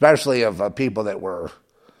 especially of people that were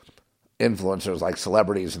influencers like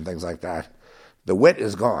celebrities and things like that, the wit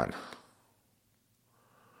is gone.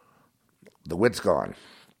 The wit's gone.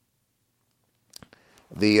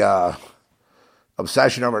 The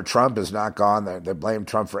obsession over Trump is not gone. They blame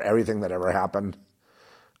Trump for everything that ever happened.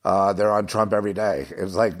 They're on Trump every day.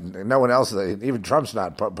 It's like no one else, even Trump's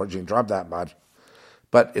not pushing Trump that much.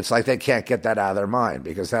 But it's like they can't get that out of their mind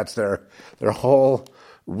because that's their whole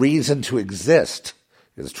reason to exist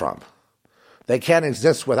is Trump. They can't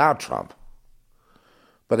exist without Trump.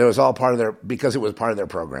 But it was all because it was part of their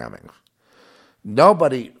programming.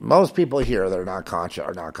 Most people here that are not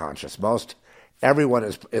conscious. Everyone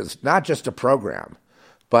is not just a program,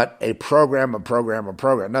 but a program.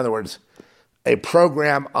 In other words, a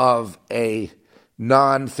program of a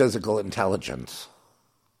non-physical intelligence.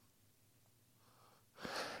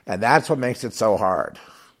 And that's what makes it so hard.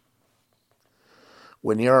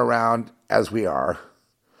 When you're around, as we are,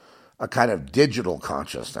 a kind of digital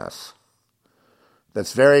consciousness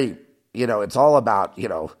that's very, it's all about, you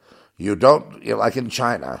don't, like in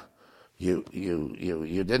China, you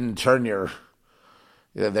didn't turn your,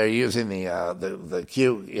 they're using the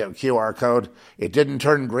QR code. It didn't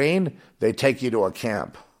turn green. They take you to a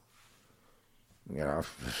camp. You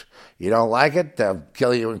don't like it, they'll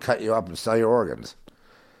kill you and cut you up and sell your organs.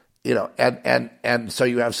 And so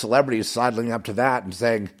you have celebrities sidling up to that and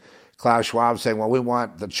saying, Klaus Schwab saying, well, we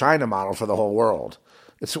want the China model for the whole world.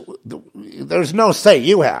 There's no say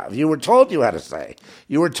you have. You were told you had a say.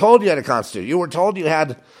 You were told you had a constitution. You were told you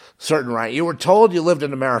had certain right. You were told you lived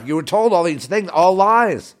in America. You were told all these things, all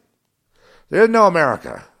lies. There is no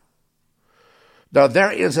America. No,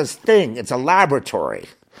 there is a thing. It's a laboratory.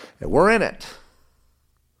 And we're in it.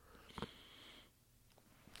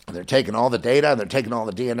 And they're taking all the data, and they're taking all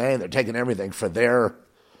the DNA, and they're taking everything for their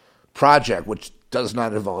project, which does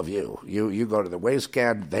not involve you. You go to the waste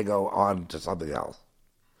can, they go on to something else.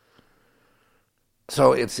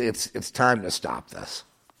 So it's time to stop this.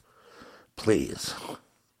 Please.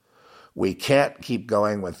 We can't keep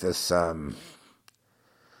going with this,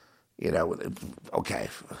 okay.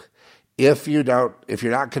 If you're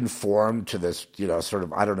not conformed to this, sort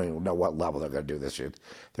of, I don't even know what level they're going to do this.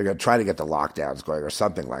 They're going to try to get the lockdowns going or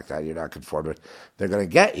something like that. You're not conformed. They're going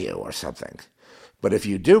to get you or something. But if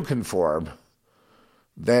you do conform,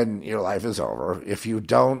 then your life is over. If you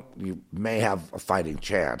don't, you may have a fighting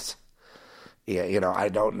chance. Yeah, I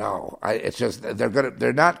don't know. It's just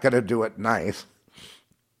they're not going to do it nice.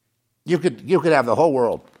 You could have the whole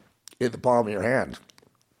world in the palm of your hand,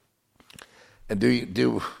 and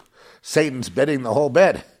do Satan's bidding the whole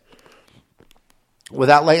bit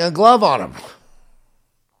without laying a glove on him.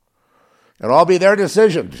 It'll all be their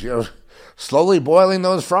decisions. Slowly boiling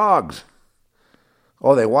those frogs.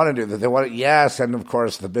 Oh, they want to do that. They want it. Yes, and of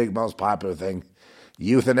course the big, most popular thing,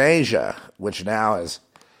 euthanasia, which now is,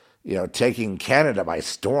 taking Canada by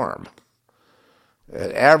storm.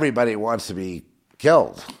 Everybody wants to be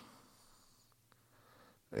killed.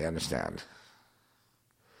 You understand?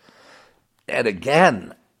 And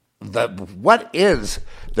again, what is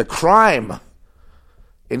the crime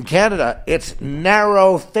in Canada? It's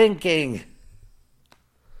narrow thinking.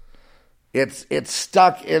 It's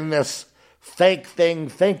stuck in this fake thing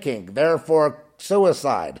thinking, therefore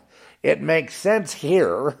suicide. It makes sense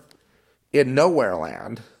here in nowhere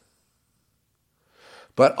land,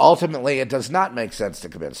 But ultimately, it does not make sense to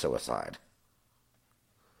commit suicide.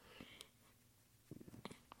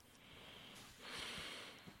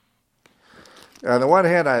 On the one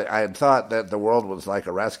hand, I had thought that the world was like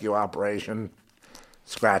a rescue operation.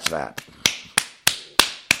 Scratch that.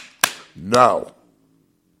 No.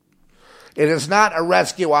 It is not a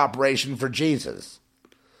rescue operation for Jesus.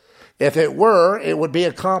 If it were, it would be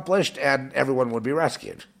accomplished and everyone would be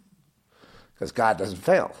rescued. Because God doesn't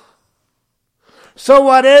fail. So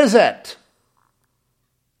what is it?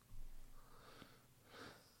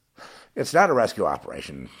 It's not a rescue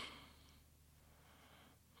operation.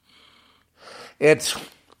 It's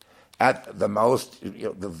at the most,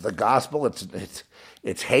 the gospel.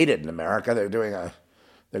 It's hated in America. They're going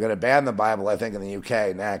to ban the Bible, I think, in the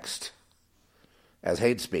UK next as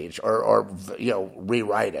hate speech, or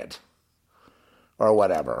rewrite it, or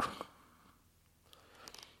whatever,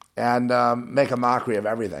 and make a mockery of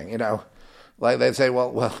everything. Like they say,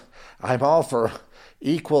 well, I'm all for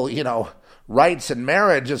equal, rights in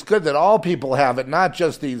marriage. It's good that all people have it, not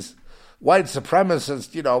just these white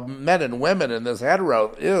supremacists, men and women in this hetero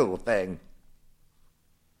thing.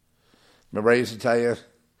 Remember I used to tell you,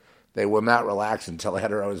 they will not relax until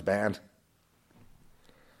hetero is banned?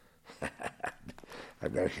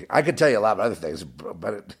 I could tell you a lot of other things,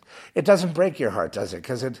 but it doesn't break your heart, does it?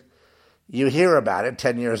 Because you hear about it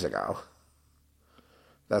 10 years ago.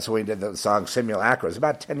 That's when we did the song Simulacra. It was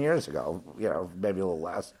about 10 years ago, maybe a little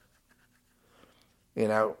less.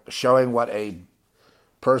 Showing what a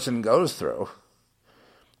person goes through,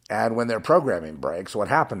 and when their programming breaks, what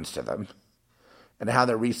happens to them, and how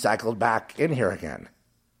they're recycled back in here again.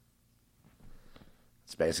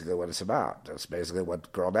 It's basically what it's about. That's basically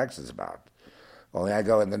what Girl Next is about. Only I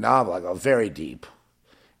go in the novel, I go very deep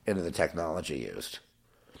into the technology used,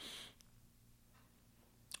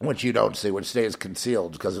 which you don't see, which stays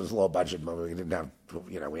concealed because it was a low budget movie. We didn't have,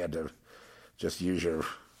 we had to just use your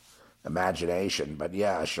imagination. But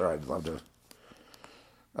yeah, sure, I'd love to.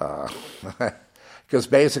 Because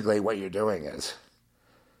basically what you're doing is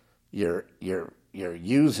you're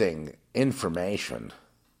using information,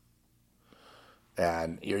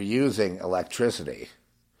 and you're using electricity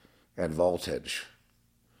and voltage,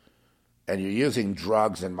 and you're using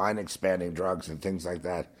drugs and mind expanding drugs and things like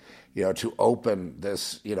that, to open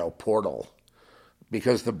this, portal,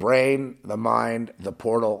 because the brain, the mind, the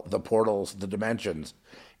portals, the dimensions,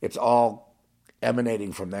 it's all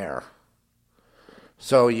emanating from there.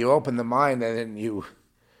 So you open the mind and then you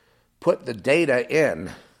put the data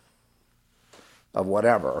in of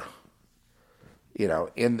whatever,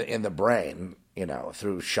 in the brain,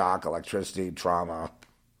 through shock, electricity, trauma,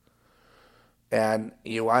 and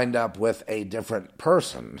you wind up with a different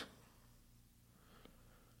person.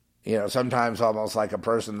 Sometimes almost like a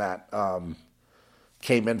person that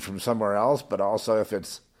came in from somewhere else, but also if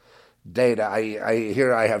it's data,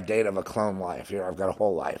 I have data of a clone life. Here I've got a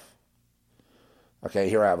whole life. Okay,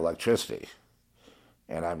 here I have electricity,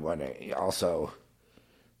 and I'm going to also,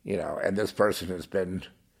 and this person has been,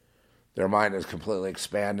 their mind is completely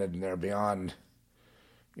expanded, and they're beyond,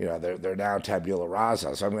 they're now tabula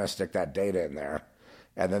rasa, so I'm going to stick that data in there,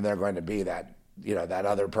 and then they're going to be that, that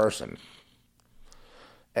other person.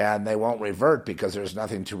 And they won't revert because there's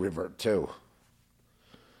nothing to revert to.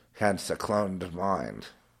 Hence a cloned mind.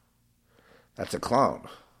 That's a clone.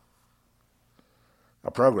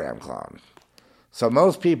 A program clone. So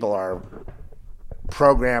most people are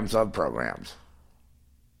programs of programs.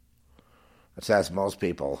 That's most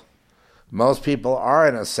people. Most people are,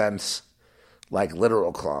 in a sense, like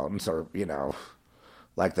literal clones, or,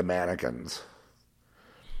 like the mannequins.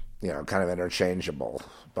 Kind of interchangeable.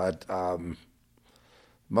 But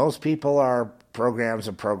most people are programs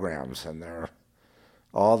of programs, and they're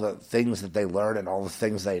all the things that they learn and all the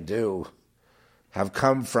things they do have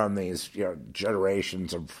come from these,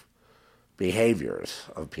 generations of behaviors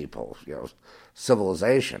of people,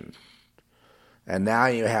 civilization. And now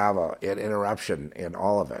you have an interruption in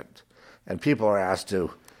all of it. And people are asked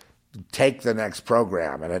to take the next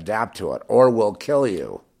program and adapt to it, or we'll kill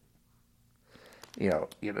you.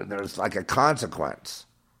 There's like a consequence.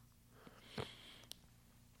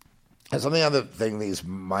 And some of the other thing these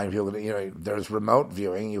mind people, there's remote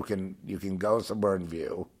viewing. You can go somewhere and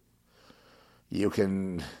view. You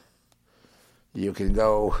can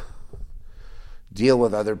go deal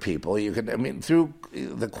with other people. You can, through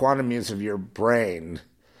the quantum use of your brain,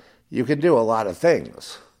 you can do a lot of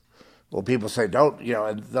things. Well, people say don't,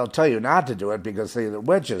 and they'll tell you not to do it because the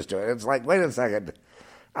witches do it. It's like, wait a second,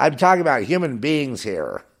 I'm talking about human beings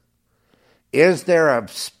here. Is there a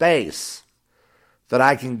space that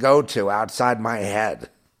I can go to outside my head?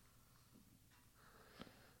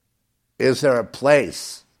 Is there a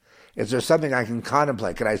place? Is there something I can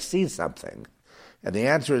contemplate? Can I see something? And the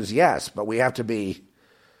answer is yes, but we have to be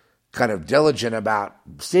kind of diligent about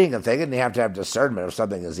seeing a thing, and you have to have discernment if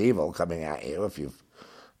something is evil coming at you. If you've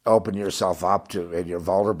opened yourself up to, and you're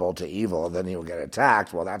vulnerable to evil, and then you'll get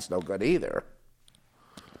attacked, well, that's no good either.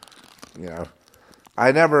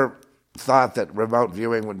 I never thought that remote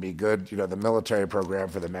viewing would be good, the military program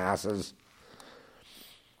for the masses.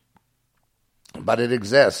 But it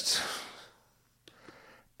exists.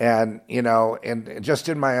 And, and just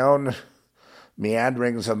in my own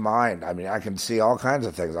meanderings of mind, I can see all kinds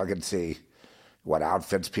of things. I can see what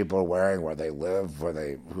outfits people are wearing, where they live,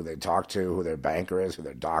 who they talk to, who their banker is, who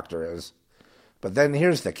their doctor is. But then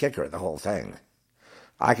here's the kicker of the whole thing.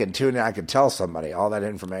 I can tune in, I can tell somebody all that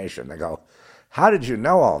information. They go, how did you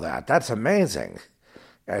know all that? That's amazing.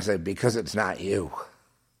 And I say, because it's not you.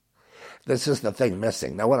 This is the thing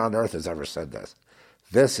missing. No one on earth has ever said this.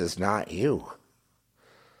 This is not you.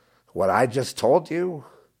 What I just told you,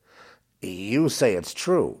 you say it's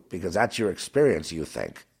true because that's your experience, you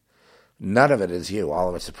think. None of it is you. All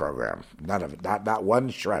of it's a program. None of it. Not one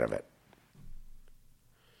shred of it.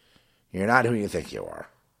 You're not who you think you are.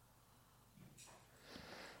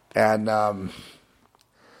 And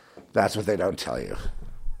that's what they don't tell you.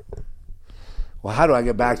 Well, how do I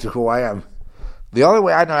get back to who I am? The only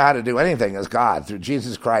way I know how to do anything is God, through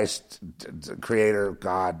Jesus Christ, Creator,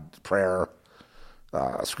 God, prayer,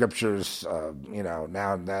 scriptures,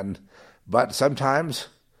 now and then. But sometimes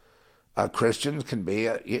Christians can be,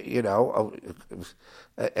 an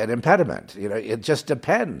impediment. It just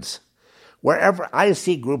depends. Wherever I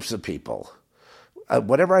see groups of people,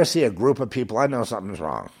 whenever I see a group of people, I know something's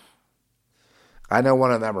wrong. I know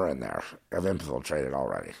one of them are in there. I've infiltrated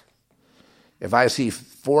already. If I see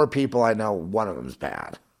 4 people, I know one of them's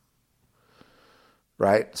bad.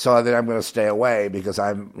 Right? So then I'm going to stay away because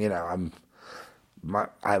my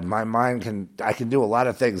mind I can do a lot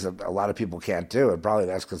of things that a lot of people can't do, and probably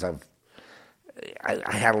that's because I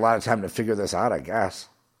had a lot of time to figure this out, I guess.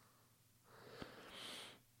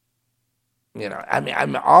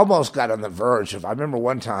 I'm almost got on the verge of, I remember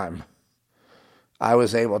one time I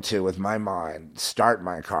was able to, with my mind, start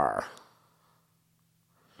my car.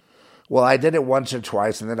 Well, I did it once or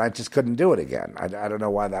twice, and then I just couldn't do it again. I don't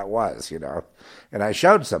know why that was, And I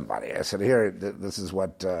showed somebody. I said, here, this is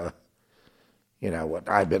what, what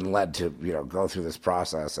I've been led to, go through this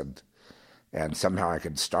process, and somehow I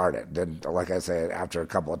could start it. Then, like I say, after a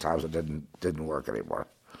couple of times, it didn't work anymore.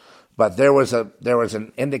 But there was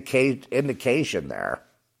an indication there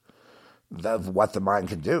of what the mind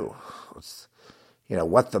can do.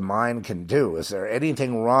 What the mind can do. Is there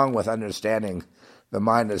anything wrong with understanding the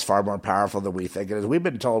mind is far more powerful than we think it is? We've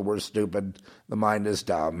been told we're stupid. The mind is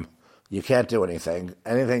dumb. You can't do anything.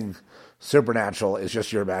 Anything supernatural is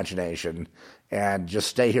just your imagination. And just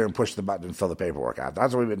stay here and push the button and fill the paperwork out.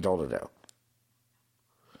 That's what we've been told to do.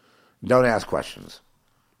 Don't ask questions.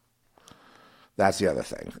 That's the other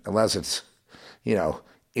thing. Unless it's, in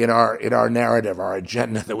our narrative, our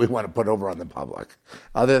agenda that we want to put over on the public.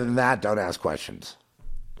 Other than that, don't ask questions.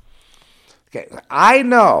 Okay, I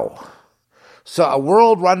know. So a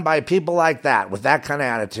world run by people like that, with that kind of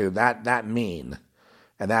attitude, that mean,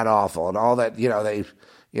 and that awful, and all that,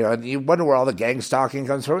 and you wonder where all the gang stalking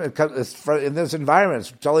comes from. It's in this environment.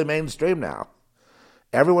 It's totally mainstream now.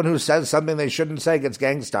 Everyone who says something they shouldn't say gets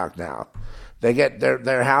gang stalked now. They get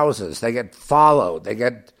their houses. They get followed. They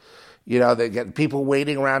get people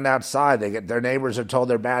waiting around outside. Their neighbors are told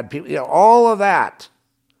they're bad people. All of that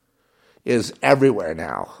is everywhere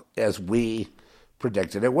now, as we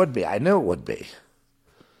predicted it would be. I knew it would be.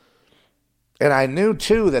 And I knew,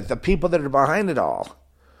 too, that the people that are behind it all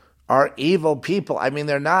are evil people.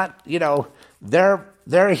 They're not,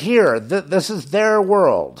 they're here. This is their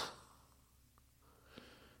world.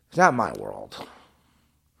 It's not my world.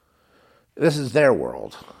 This is their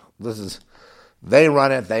world. They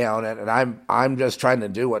run it, they own it, and I'm just trying to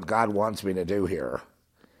do what God wants me to do here.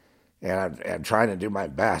 And I'm trying to do my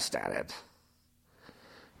best at it.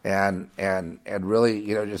 And really,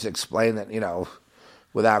 just explain that,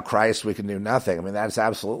 without Christ we can do nothing. That's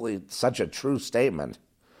absolutely such a true statement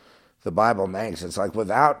the Bible makes. It's like,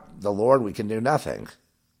 without the Lord we can do nothing.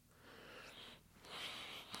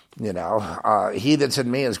 He that's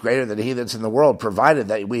in me is greater than he that's in the world, provided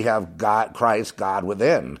that we have Christ, God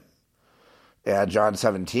within. And John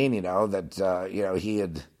 17, that he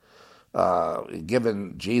had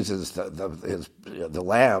given Jesus the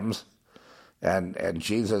lambs, and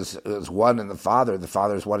Jesus is one in the Father. The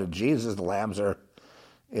Father is one in Jesus. The lambs are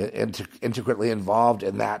intricately involved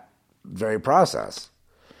in that very process.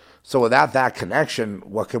 So without that connection,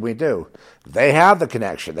 what can we do? They have the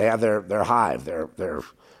connection. They have their hive, their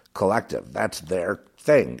collective. That's their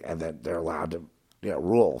thing, and that they're allowed to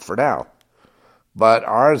rule for now. But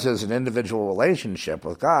ours is an individual relationship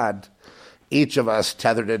with God, each of us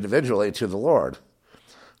tethered individually to the Lord,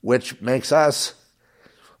 which makes us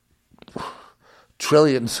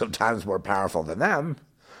trillions of times more powerful than them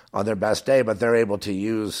on their best day, but they're able to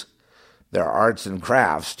use their arts and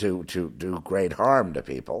crafts to do great harm to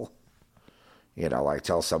people. Like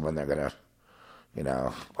tell someone they're going to,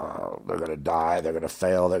 they're going to die, they're going to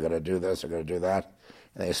fail, they're going to do this, they're going to do that.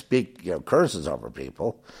 And they speak, curses over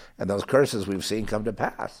people, and those curses we've seen come to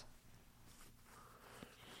pass.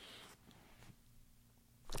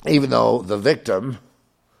 Even though the victim's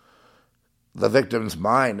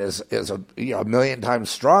mind is a million times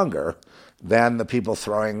stronger than the people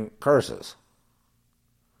throwing curses.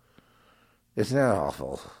 Isn't that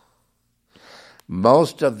awful?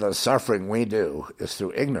 Most of the suffering we do is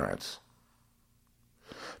through ignorance,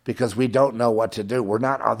 because we don't know what to do. We're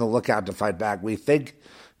not on the lookout to fight back. We think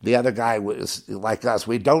the other guy was like us.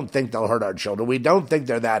 We don't think they'll hurt our children. We don't think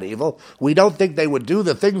they're that evil. We don't think they would do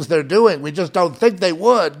the things they're doing. We just don't think they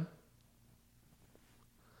would.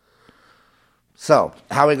 So,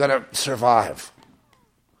 how are we going to survive?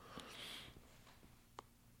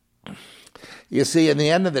 You see, in the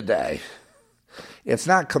end of the day, it's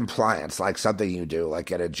not compliance like something you do, like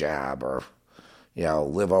get a jab or,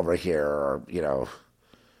 live over here or,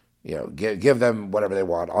 give them whatever they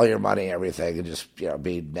want, all your money, everything, and just,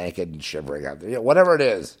 be naked and shivering out there. Whatever it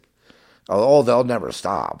is. Oh, they'll never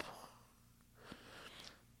stop.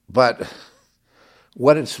 But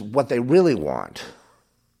what they really want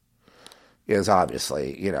is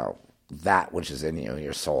obviously, that which is in you,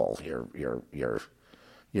 your soul,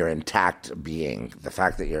 your intact being, the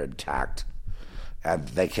fact that you're intact, and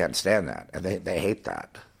they can't stand that, and they hate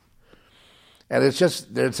that. And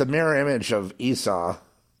it's a mirror image of Esau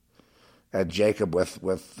and Jacob with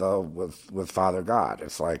Father God.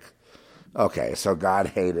 It's like, okay, so God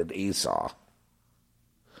hated Esau,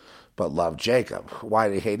 but loved Jacob. Why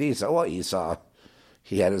did he hate Esau? Well, Esau,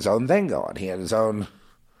 he had his own thing going. He had his own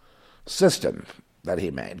system that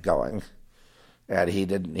he made going, and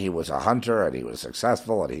he was a hunter, and he was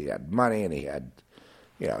successful, and he had money, and he had,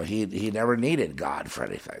 he never needed God for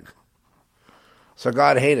anything. So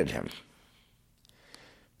God hated him.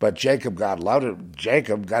 But Jacob, God loved him.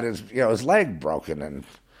 Jacob got his leg broken, and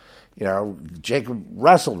Jacob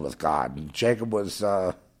wrestled with God, and Jacob was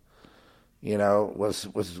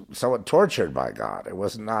somewhat tortured by God. It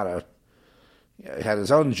was not he had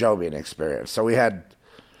his own Jobian experience. So we had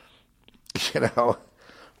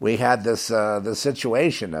this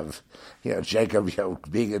situation of Jacob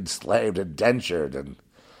being enslaved and dentured and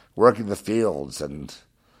working the fields and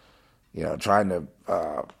trying to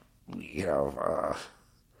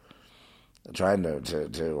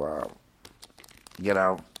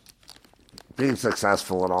being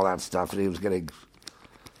successful and all that stuff, and he was getting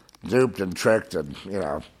duped and tricked, and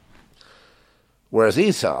whereas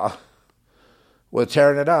Esau was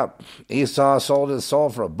tearing it up. Esau sold his soul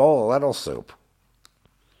for a bowl of lentil soup.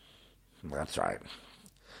 That's right.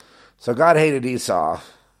 So God hated Esau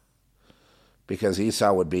because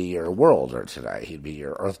Esau would be your worlder today. He'd be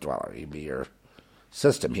your earth dweller. He'd be your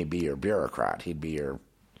system. He'd be your bureaucrat. He'd be your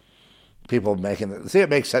people making... See, it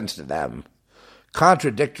makes sense to them.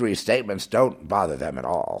 Contradictory statements don't bother them at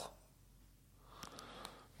all.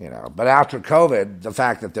 But after COVID, the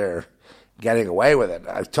fact that they're getting away with it,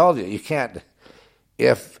 I've told you can't...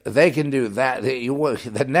 If they can do that,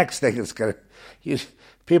 the next thing is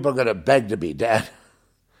people are going to beg to be dead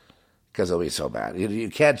because it'll be so bad. You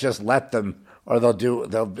can't just let them, or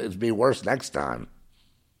it'll be worse next time.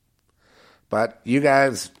 But you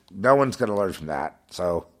guys, no one's going to learn from that.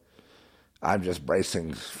 So I'm just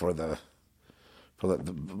bracing for the.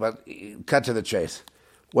 But cut to the chase.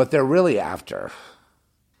 What they're really after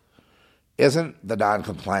isn't the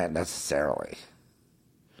non-compliant necessarily.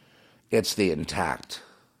 It's the intact.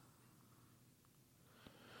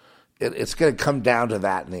 It's going to come down to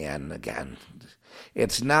that in the end again.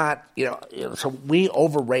 It's not, so we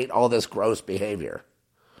overrate all this gross behavior,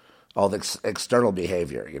 all this external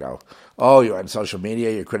behavior, Oh, you're on social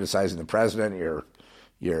media, you're criticizing the president,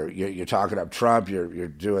 you're talking up Trump, you're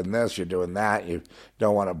doing this, you're doing that, you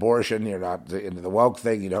don't want abortion, you're not into the woke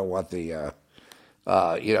thing, you don't want the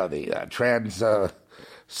trans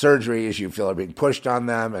surgeries you feel are being pushed on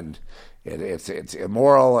them, and it's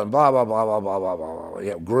immoral and blah blah blah blah blah blah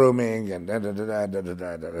blah, grooming and da da da da da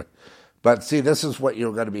da da. But see, this is what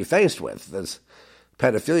you're going to be faced with, this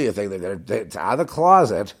pedophilia thing. It's out of the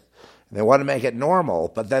closet, And they want to make it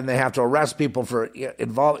normal, but then they have to arrest people for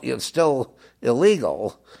involved. It's still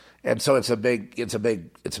illegal, and so it's a big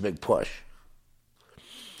push.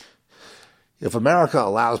 If America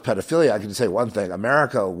allows pedophilia, I can say one thing: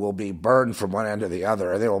 America will be burned from one end to the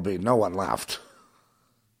other, and there will be no one left.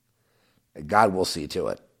 And God will see to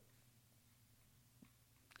it.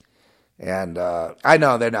 And I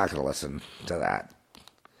know they're not going to listen to that.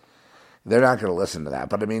 They're not going to listen to that.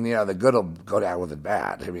 But I mean, the good will go down with the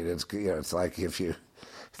bad. I mean, it's like if you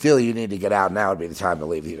feel you need to get out now, would be the time to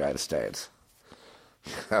leave the United States.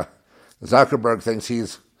 Zuckerberg thinks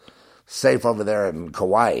he's safe over there in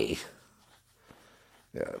Kauai.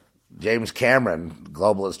 James Cameron,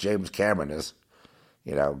 globalist James Cameron, is,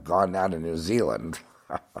 gone down to New Zealand.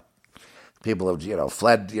 People have,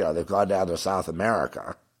 fled. They've gone down to South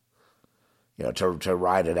America. To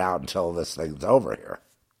ride it out until this thing's over here.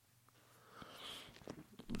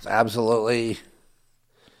 It's absolutely.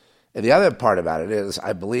 And the other part about it is,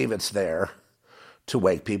 I believe it's there to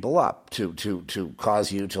wake people up, to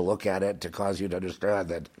cause you to look at it, to cause you to understand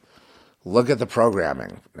that. Look at the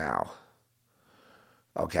programming now.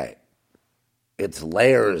 Okay, it's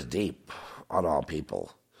layers deep on all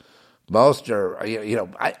people. Most are,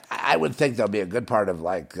 I would think there'll be a good part of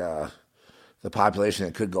the population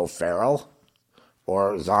that could go feral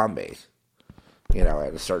or zombie,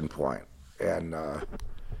 at a certain point. And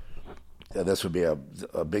this would be a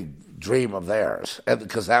big dream of theirs,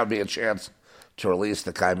 because that would be a chance to release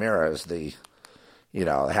the chimeras, the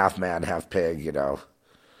half man, half pig.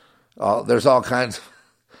 There's all kinds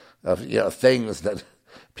of things that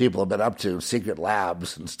people have been up to, secret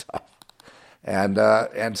labs and stuff, and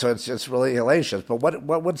so it's just really hellacious. But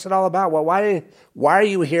what's it all about? Well, why are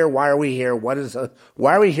you here? Why are we here? Why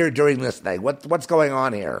are we here doing this thing? What's going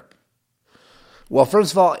on here? Well,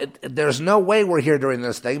 first of all, there's no way we're here doing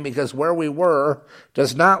this thing, because where we were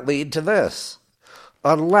does not lead to this,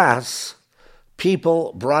 unless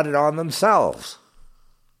people brought it on themselves.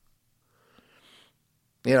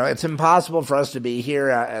 It's impossible for us to be here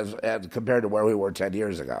as compared to where we were 10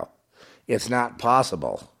 years ago. It's not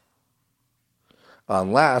possible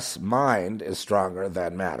unless mind is stronger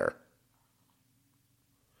than matter.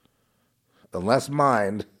 Unless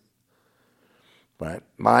mind,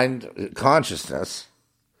 consciousness,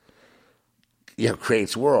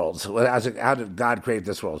 creates worlds. How did God create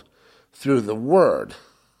this world? Through the Word.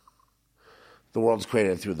 The world's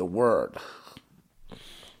created through the Word.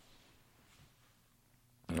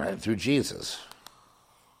 Right, through Jesus.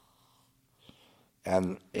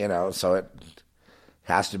 And, so it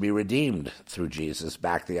has to be redeemed through Jesus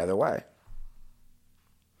back the other way.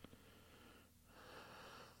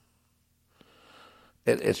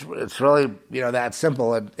 It's really, that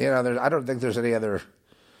simple. And, I don't think there's any other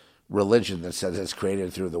religion that says it's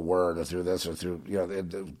created through the Word or through this or through,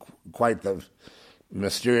 quite the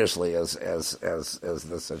mysteriously as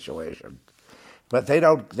this situation. But they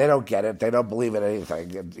don't get it. They don't believe in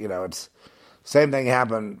anything. It's same thing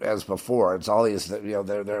happened as before. It's all these,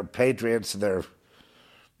 they're patriots. They're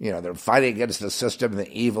fighting against the system,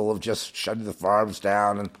 the evil of just shutting the farms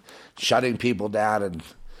down and shutting people down, and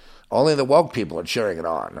only the woke people are cheering it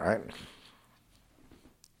on, right?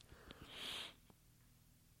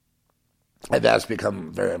 And that's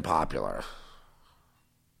become very unpopular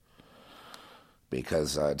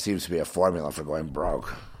because it seems to be a formula for going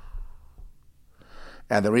broke.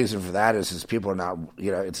 And the reason for that is people are not,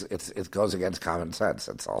 it goes against common sense,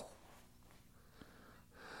 that's all.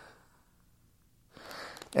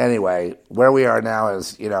 Anyway, where we are now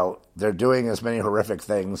is, they're doing as many horrific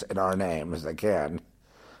things in our name as they can,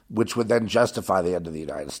 which would then justify the end of the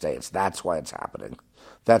United States. That's why it's happening.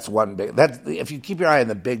 That's if you keep your eye on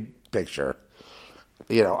the big picture,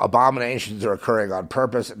 abominations are occurring on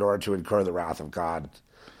purpose in order to incur the wrath of God.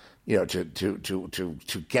 To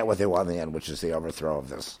get what they want in the end, which is the overthrow of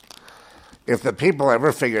this. If the people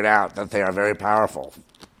ever figured out that they are very powerful,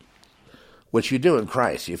 which you do in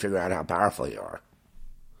Christ, you figure out how powerful you are.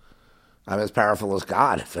 I'm as powerful as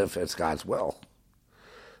God if it's God's will.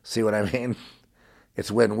 See what I mean?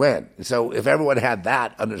 It's win-win. So if everyone had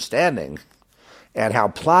that understanding and how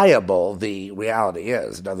pliable the reality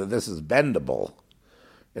is, now that this is bendable,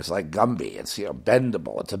 it's like Gumby. It's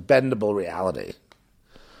bendable. It's a bendable reality.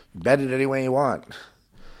 Bend it any way you want.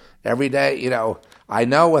 Every day, I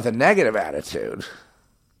know with a negative attitude,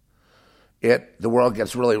 the world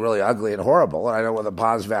gets really, really ugly and horrible. And I know with a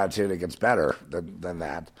positive attitude, it gets better than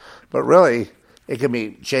that. But really, it can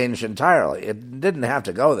be changed entirely. It didn't have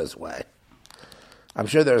to go this way. I'm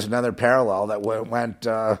sure there's another parallel that went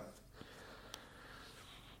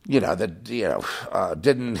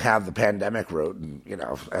didn't have the pandemic route, and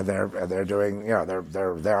they're doing,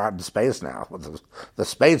 they're out in space now with the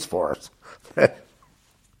Space Force.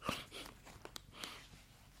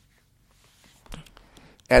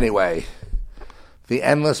 Anyway, the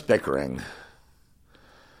endless bickering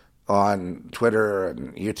on Twitter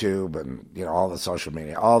and YouTube and all the social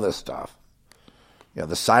media, all this stuff, the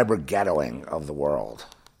cyber ghettoing of the world.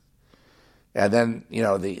 And then,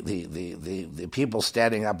 the people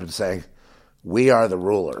standing up and saying, we are the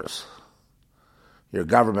rulers. Your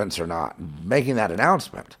governments are not. Making that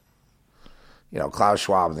announcement. Klaus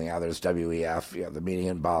Schwab and the others, WEF, the meeting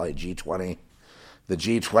in Bali, G20. The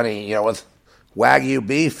G20, with Wagyu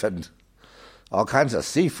beef and all kinds of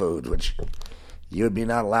seafood, which you would be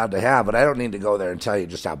not allowed to have. But I don't need to go there and tell you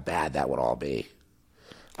just how bad that would all be.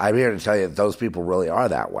 I'm here to tell you that those people really are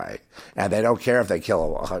that way. And they don't care if they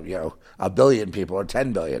kill, a billion people or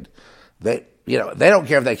 10 billion. They don't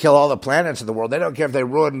care if they kill all the planets in the world. They don't care if they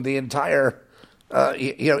ruin the entire,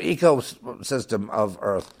 ecosystem of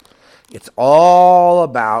Earth. It's all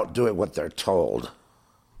about doing what they're told.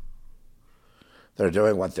 They're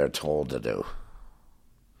doing what they're told to do.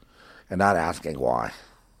 And not asking why.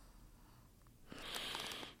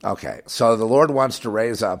 Okay, so the Lord wants to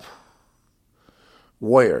raise up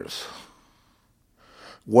warriors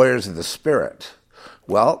of the Spirit.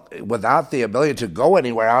 Well, without the ability to go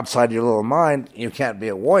anywhere outside your little mind, you can't be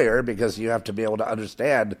a warrior because you have to be able to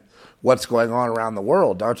understand what's going on around the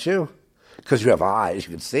world, don't you? Because you have eyes, you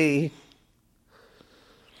can see.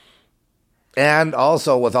 And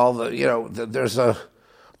also with all the, there's a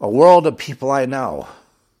world of people I know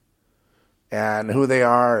and who they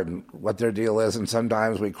are and what their deal is, and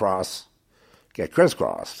sometimes we get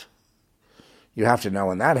crisscrossed. You have to know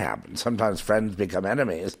when that happens. Sometimes friends become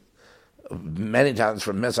enemies, many times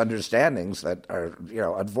from misunderstandings that are,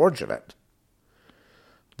 unfortunate.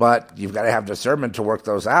 But you've got to have discernment to work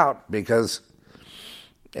those out because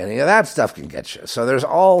any of that stuff can get you. So there's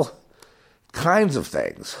all kinds of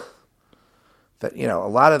things that, a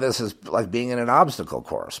lot of this is like being in an obstacle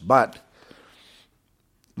course. But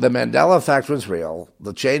the Mandela effect was real.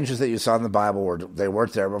 The changes that you saw in the Bible they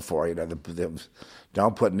weren't there before.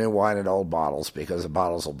 Don't put new wine in old bottles because the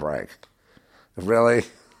bottles will break. Really?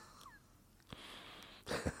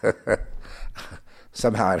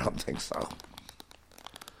 Somehow I don't think so.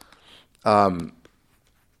 And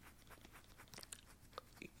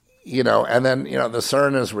then, the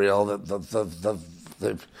CERN is real.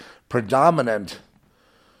 The predominant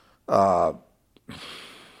goal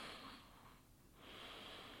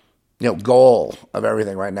of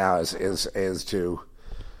everything right now is to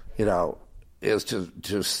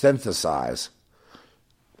synthesize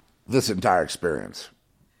this entire experience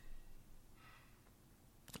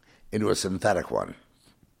into a synthetic one.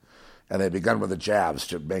 And they've begun with the jabs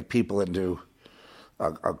to make people into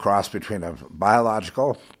a cross between a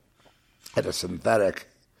biological and a synthetic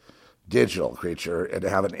digital creature, and to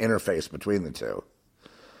have an interface between the two.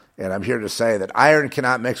 And I'm here to say that iron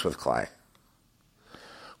cannot mix with clay.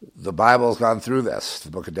 The Bible's gone through this,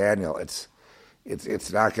 the book of Daniel. It's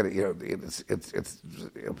not going to, it's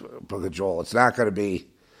book of Joel. It's not going to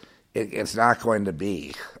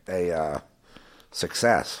be a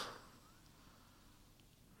success.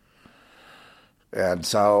 And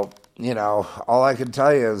so, all I can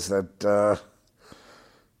tell you is that,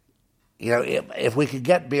 if we could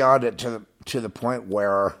get beyond it to the point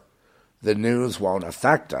where the news won't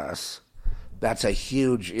affect us, that's a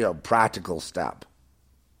huge, practical step.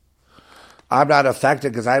 I'm not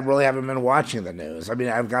affected because I really haven't been watching the news. I mean,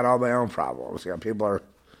 I've got all my own problems. People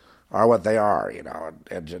are what they are,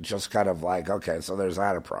 and just kind of like, okay, so there's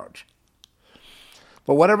that approach.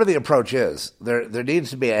 But whatever the approach is, there needs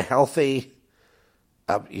to be a healthy,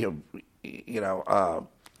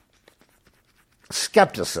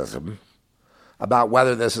 skepticism about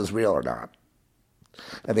whether this is real or not.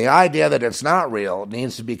 And the idea that it's not real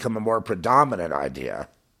needs to become a more predominant idea.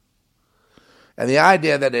 And the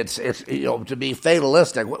idea that it's to be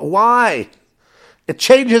fatalistic. Why? It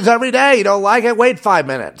changes every day. You don't like it? Wait 5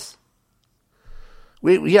 minutes.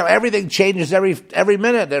 Everything changes every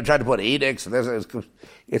minute. They're trying to put edicts. And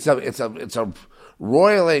it's a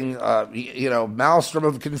roiling maelstrom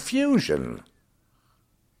of confusion.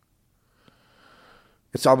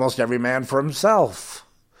 It's almost every man for himself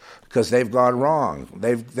because they've gone wrong.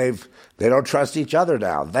 They don't trust each other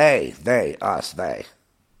now. They.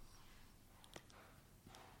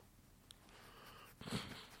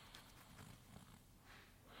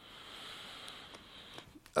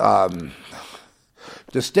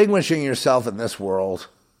 Distinguishing yourself in this world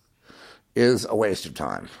is a waste of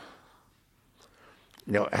time.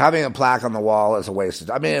 having a plaque on the wall is a waste of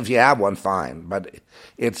time. I mean, if you have one, fine, but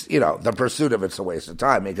it's, the pursuit of it's a waste of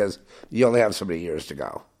time because you only have so many years to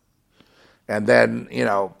go. And then,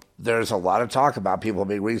 there's a lot of talk about people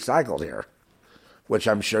being recycled here, which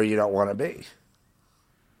I'm sure you don't want to be.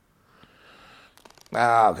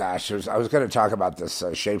 Oh, gosh, I was going to talk about this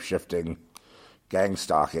shape-shifting gang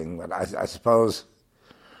stalking, but I suppose,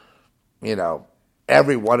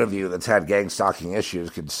 every one of you that's had gang stalking issues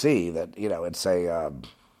could see that,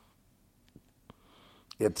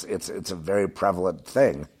 it's a very prevalent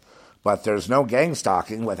thing. But there's no gang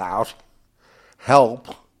stalking without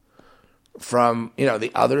help from,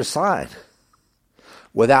 the other side.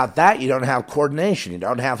 Without that, you don't have coordination. You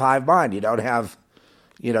don't have hive mind. You don't have,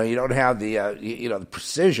 you don't have the, the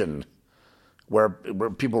precision where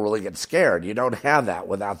people really get scared. You don't have that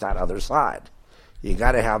without that other side. You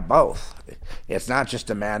got to have both. It's not just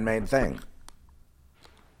a man-made thing.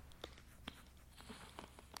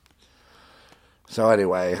 So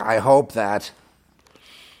anyway, I hope that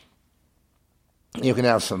you can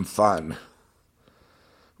have some fun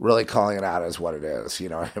really calling it out as what it is.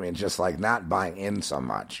 Just like not buying in so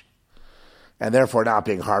much and therefore not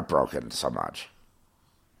being heartbroken so much.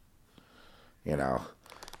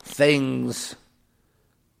 Things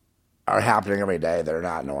are happening every day that are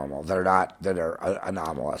not normal, that are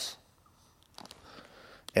anomalous.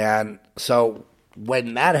 And so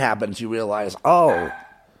when that happens, you realize,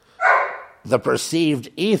 the perceived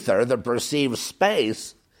ether, the perceived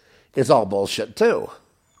space is all bullshit too.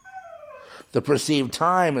 The perceived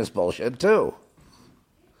time is bullshit too.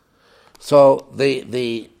 So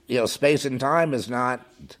the space and time is not,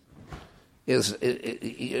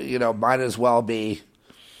 might as well be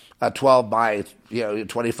a 12 by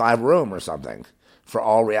 25 room or something for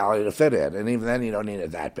all reality to fit in. And even then, you don't need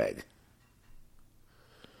it that big.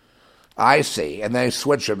 I see. And they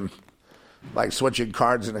switch them like switching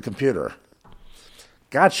cards in a computer.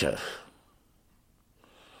 Gotcha.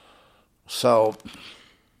 So,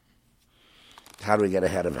 how do we get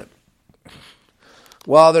ahead of it?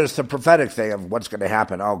 Well, there's the prophetic thing of what's going to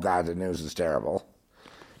happen. Oh, God, the news is terrible.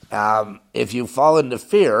 If you fall into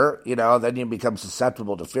fear, then you become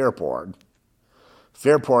susceptible to fear porn.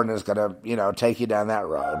 Fear porn is going to, take you down that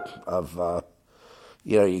road of,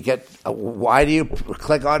 you get, why do you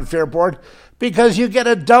click on fear porn? Because you get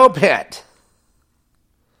a dope hit.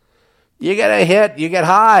 You get a hit, you get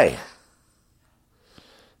high.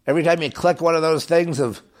 Every time you click one of those things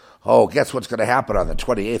of, guess what's going to happen on the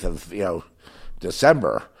 28th of,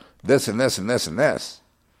 December? This and this and this and this.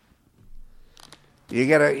 You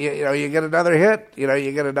get you get another hit. You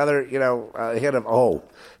get another, hit of,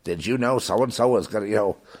 did you know so-and-so was going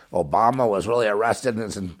to, Obama was really arrested and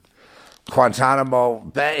is in Guantanamo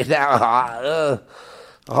Bay now.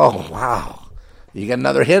 Wow. You get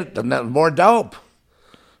another hit, more dope.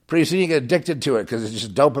 Pretty soon you get addicted to it because it's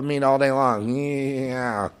just dopamine all day long.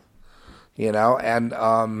 Yeah.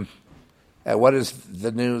 And what does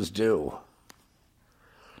the news do?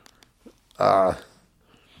 What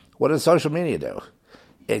does social media do?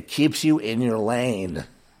 It keeps you in your lane.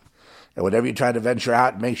 And whenever you try to venture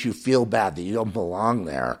out, it makes you feel bad that you don't belong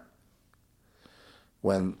there.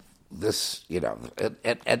 When this,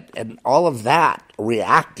 and all of that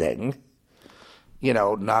reacting,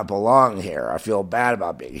 not belong here. I feel bad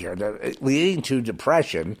about being here. Leading to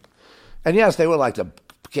depression. And yes, they would like to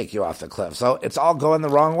kick you off the cliff. So it's all going the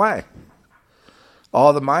wrong way.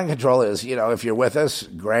 All the mind control is, if you're with us,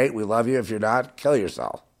 great, we love you. If you're not, kill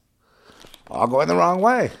yourself. All going the wrong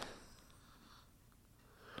way.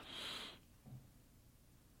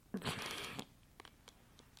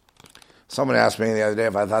 Someone asked me the other day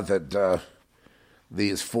if I thought that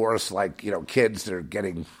these forced, kids that are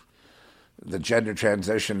getting the gender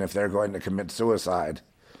transition, if they're going to commit suicide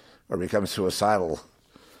or become suicidal.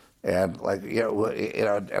 And,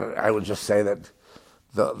 and I would just say that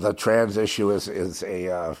the trans issue is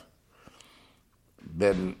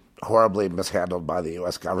been horribly mishandled by the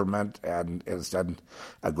U.S. government and has done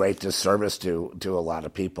a great disservice to a lot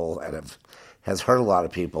of people and has hurt a lot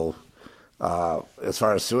of people. As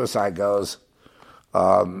far as suicide goes,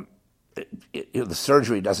 the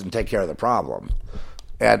surgery doesn't take care of the problem.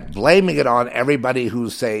 And blaming it on everybody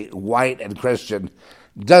who's, say, white and Christian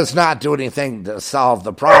does not do anything to solve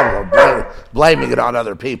the problem, blaming it on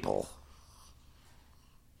other people.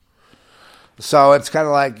 So it's kind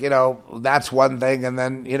of like, that's one thing, and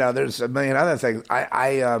then, there's a million other things.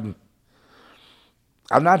 I'm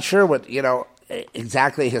not sure what,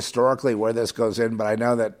 exactly historically where this goes in, but I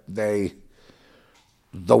know that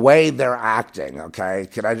the way they're acting, okay,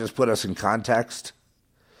 can I just put us in context?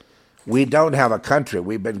 We don't have a country.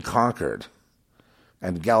 We've been conquered.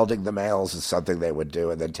 And gelding the males is something they would do,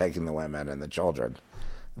 and then taking the women and the children.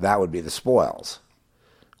 That would be the spoils.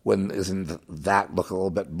 Isn't that look a little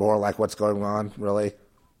bit more like what's going on, really?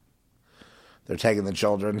 They're taking the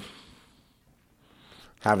children,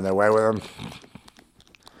 having their way with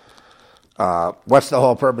them. What's the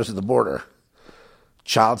whole purpose of the border?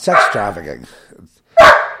 Child sex trafficking.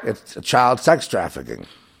 It's child sex trafficking.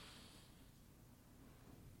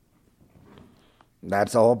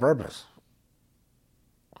 That's the whole purpose.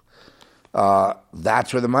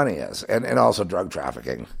 That's where the money is. And also drug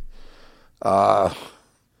trafficking. What's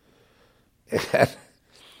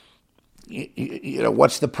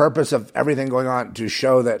the purpose of everything going on? To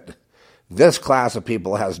show that this class of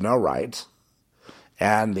people has no rights,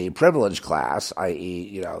 and the privileged class,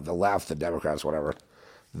 i.e., the left, the Democrats, whatever,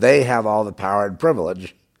 they have all the power and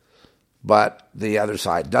privilege, but the other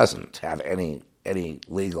side doesn't have any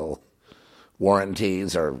legal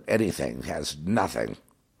warranties or anything, has nothing.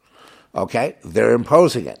 Okay? They're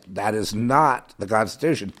imposing it. That is not the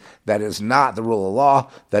Constitution. That is not the rule of law.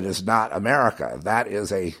 That is not America. That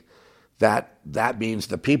means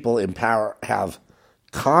the people in power have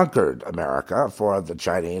conquered America for the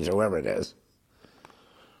Chinese or whoever it is.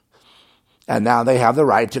 And now they have the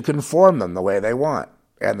right to conform them the way they want.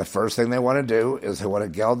 And the first thing they want to do is they want to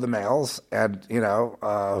geld the males and,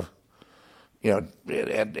 and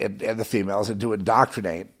the females, and to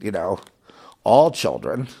indoctrinate, all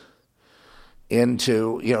children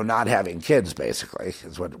into, not having kids, basically,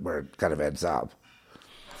 is where it kind of ends up.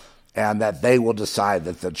 And that they will decide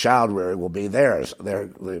that the child rearing will be theirs.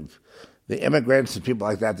 The immigrants and people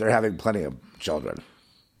like that, they're having plenty of children.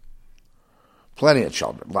 Plenty of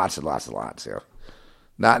children. Lots and lots and lots,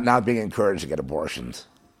 Not being encouraged to get abortions.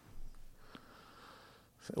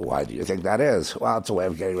 Why do you think that is? Well, it's a way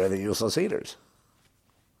of getting rid of the useless eaters.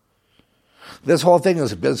 This whole thing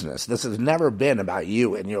is a business. This has never been about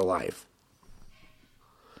you and your life.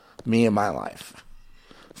 Me and my life.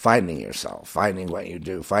 Finding yourself, finding what you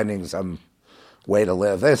do, finding some way to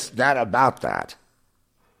live. It's not about that.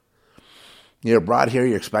 You're brought here,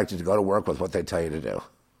 you're expected to go to work with what they tell you to do.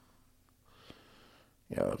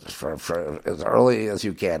 For as early as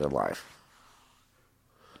you can in life.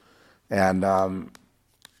 And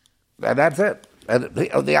that's it. And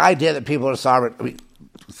the idea that people are sovereign,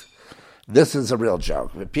 this is a real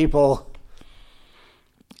joke. People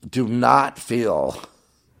do not feel,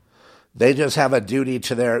 they just have a duty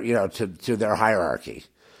to their, to their hierarchy.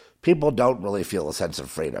 People don't really feel a sense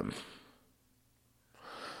of freedom.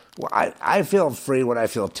 Well, I feel free when I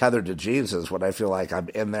feel tethered to Jesus, when I feel like I'm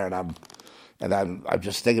in there and I'm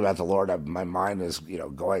just thinking about the Lord. My mind is,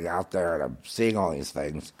 going out there, and I'm seeing all these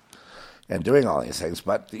things and doing all these things.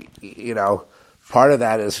 But, part of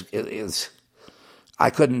that is I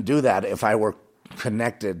couldn't do that if I were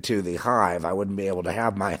connected to the hive. I wouldn't be able to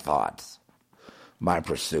have my thoughts, my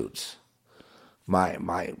pursuits, my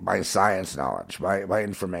science knowledge, my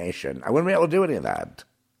information. I wouldn't be able to do any of that.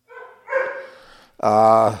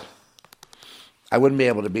 I wouldn't be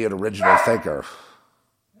able to be an original thinker.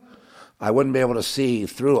 I wouldn't be able to see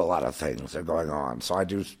through a lot of things that are going on. So I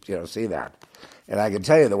do, see that. And I can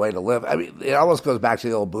tell you the way to live. I mean, it almost goes back to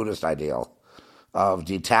the old Buddhist ideal of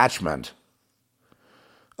detachment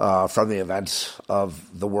from the events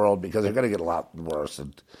of the world, because they're going to get a lot worse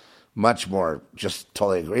and much more just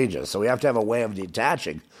totally egregious. So we have to have a way of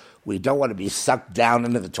detaching. We don't want to be sucked down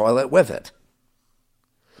into the toilet with it.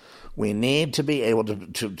 We need to be able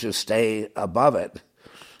to stay above it.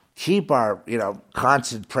 Keep our,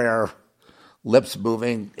 constant prayer, lips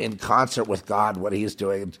moving in concert with God, what He's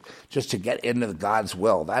doing, just to get into God's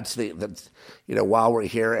will. That's while we're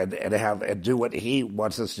here and do what He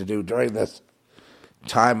wants us to do during this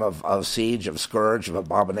time of siege, of scourge, of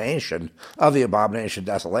abomination, of the abomination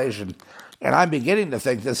desolation. And I'm beginning to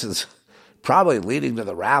think this is probably leading to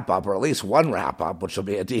the wrap-up, or at least one wrap-up, which will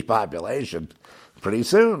be a depopulation pretty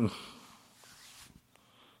soon.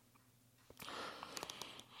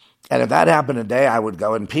 And if that happened today, I would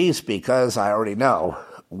go in peace, because I already know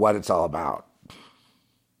what it's all about.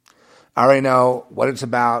 I already know what it's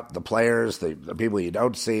about, the players, the people you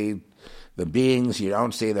don't see, the beings you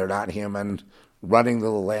don't see, they're not human, running the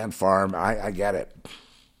land farm. I get it.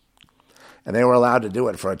 And they were allowed to do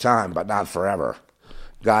it for a time, but not forever.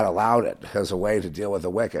 God allowed it as a way to deal with the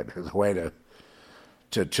wicked, as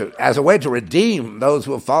a way to redeem those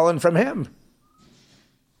who have fallen from Him.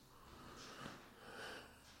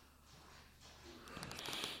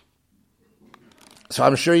 So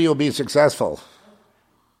I'm sure you'll be successful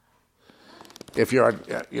if you're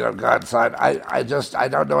on, God's side. I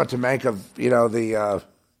don't know what to make of, the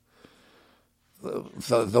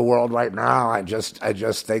world right now. I just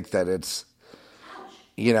think that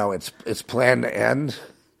it's planned to end.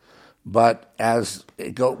 But as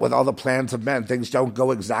it go with all the plans of men, things don't go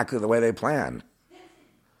exactly the way they plan.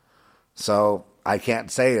 So I can't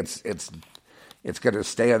say it's going to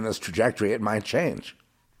stay on this trajectory. It might change.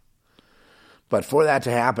 But for that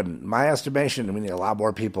to happen, my estimation, we need a lot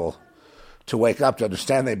more people to wake up to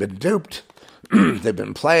understand they've been duped. They've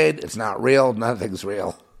been played. It's not real. Nothing's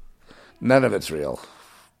real. None of it's real.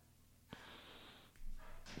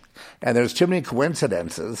 And there's too many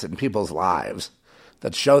coincidences in people's lives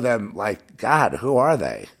that show them, like, God, who are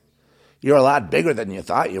they? You're a lot bigger than you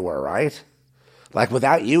thought you were, right? Like,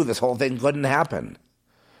 without you, this whole thing couldn't happen.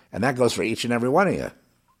 And that goes for each and every one of you.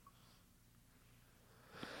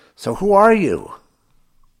 So who are you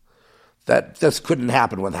that this couldn't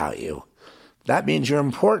happen without you? That means you're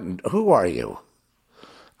important. Who are you?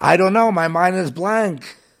 I don't know. My mind is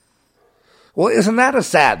blank. Well, isn't that a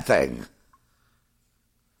sad thing?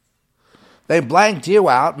 They blanked you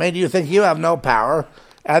out, made you think you have no power,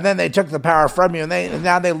 and then they took the power from you, and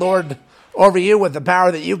now they lord over you with the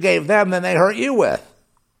power that you gave them, then they hurt you with.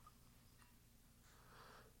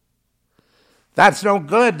 That's no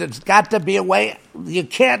good. There's got to be a way. You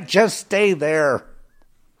can't just stay there,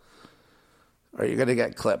 or you're going to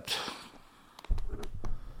get clipped.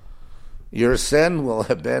 Your sin will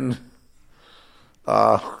have been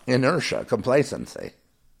inertia, complacency.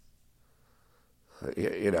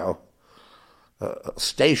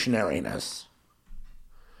 Stationariness,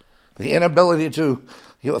 the inability to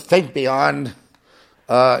think beyond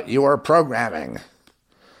your programming,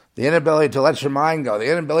 the inability to let your mind go,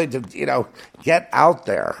 the inability to get out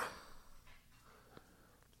there.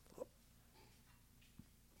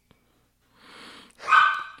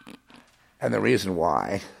 And the reason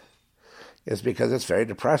why is because it's very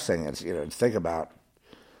depressing. It's think about,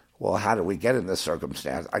 well, how did we get in this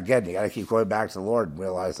circumstance? Again, you got to keep going back to the Lord and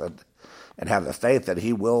realize that. And have the faith that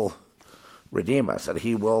He will redeem us, that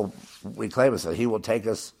He will reclaim us, that He will take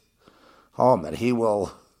us home, that He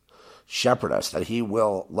will shepherd us, that He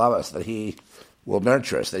will love us, that He will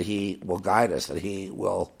nurture us, that He will guide us, that He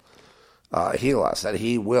will heal us, that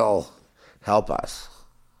He will help us.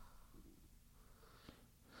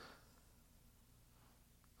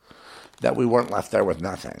 That we weren't left there with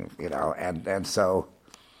nothing, and so,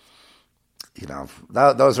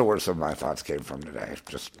 those are where some of my thoughts came from today.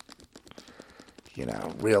 Just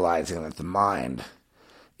realizing that the mind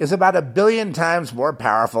is about 1 billion times more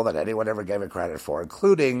powerful than anyone ever gave it credit for,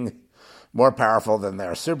 including more powerful than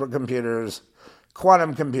their supercomputers,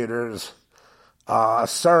 quantum computers,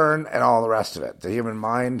 CERN, and all the rest of it. The human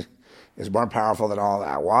mind is more powerful than all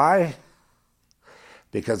that. Why?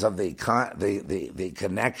 Because of the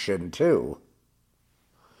connection to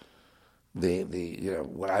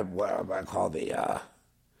what I call the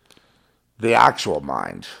actual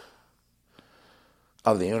mind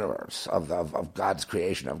of the universe, of God's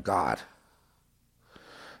creation, of God.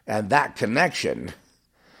 And that connection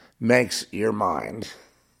makes your mind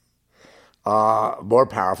more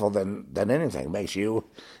powerful than anything. Makes you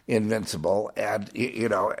invincible and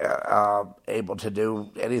able to do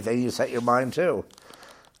anything you set your mind to.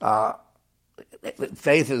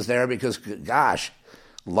 Faith is there because, gosh,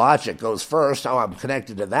 logic goes first. Oh, I'm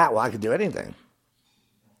connected to that. Well, I can do anything.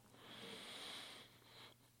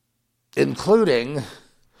 Including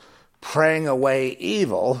praying away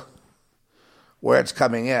evil where it's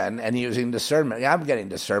coming in and using discernment. Yeah, I'm getting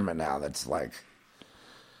discernment now that's like,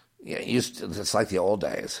 it's like the old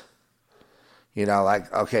days. That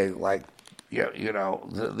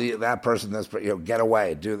person, this, get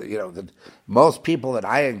away. Most people that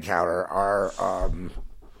I encounter are,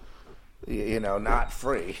 not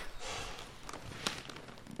free.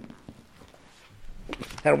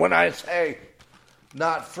 And when I say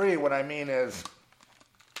not free, what I mean is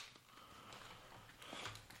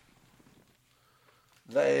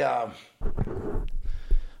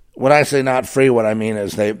when I say not free, what I mean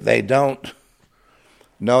is they don't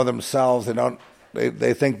know themselves.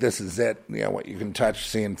 They think this is it. What you can touch,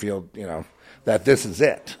 see, and feel. That this is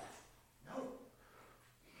it.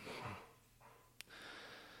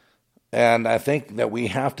 And I think that we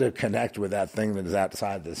have to connect with that thing that is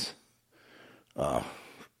outside this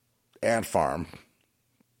ant farm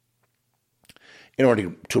in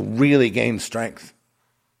order to really gain strength.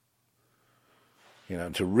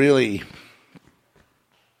 To really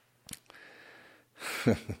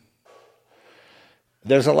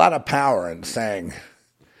there's a lot of power in saying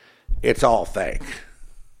it's all fake.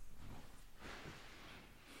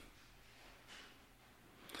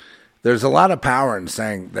 There's a lot of power in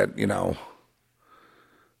saying that, you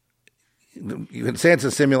can say it's a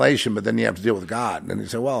simulation, but then you have to deal with God. And then you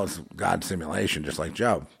say, well, it's God's simulation, just like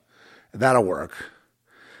Job. That'll work.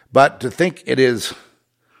 But to think it is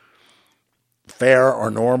fair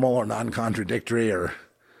or normal or non-contradictory, or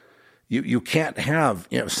you can't have,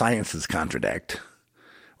 sciences contradict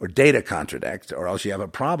or data contradict, or else you have a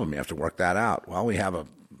problem. You have to work that out. Well, we have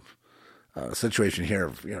a situation here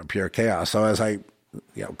of pure chaos. So as I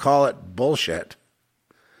call it bullshit,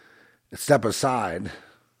 step aside,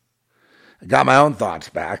 got my own thoughts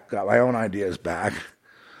back, got my own ideas back,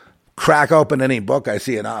 crack open any book, I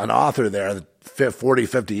see an author there that 40,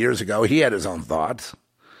 50 years ago, he had his own thoughts,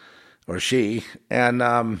 or she, and,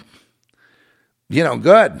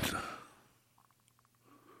 good.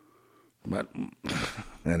 But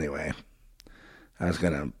anyway, I was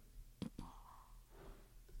going to,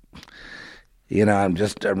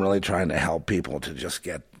 I'm really trying to help people to just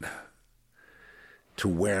get to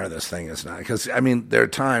where this thing is not. Because, there are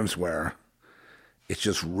times where it's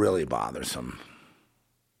just really bothersome.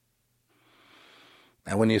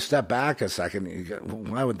 And when you step back a second, you go,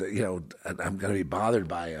 why would I'm going to be bothered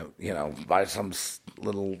by by some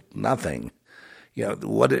little nothing.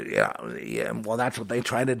 Well, that's what they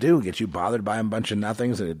try to do, get you bothered by a bunch of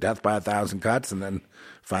nothings and a death by 1,000 cuts, and then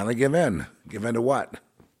finally give in. Give in to what?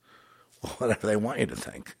 Well, whatever they want you to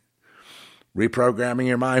think. Reprogramming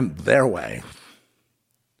your mind their way.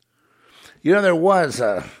 There was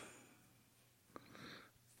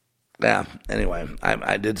anyway,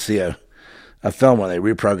 I did see a film where they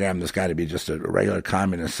reprogrammed this guy to be just a regular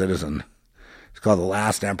communist citizen. It's called The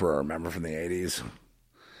Last Emperor, remember, from the 80s.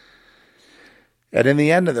 And in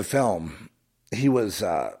the end of the film, he was,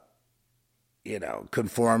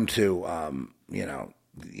 conformed to, he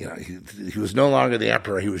was no longer the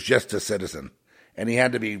emperor. He was just a citizen. And he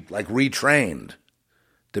had to be, retrained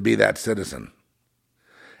to be that citizen.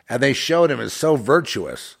 And they showed him as so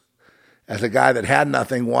virtuous, as a guy that had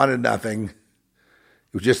nothing, wanted nothing.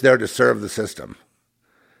 He was just there to serve the system.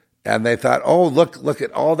 And they thought, oh, look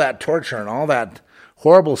at all that torture and all that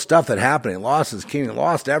horrible stuff that happened. He lost his kingdom,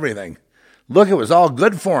 lost everything. Look, it was all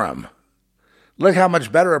good for him. Look how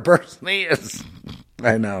much better a person he is.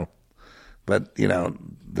 I know. But,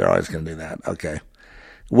 they're always going to do that. Okay.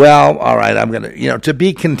 Well, all right, I'm going to, to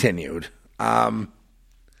be continued. I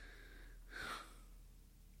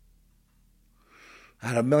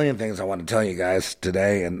had a million things I want to tell you guys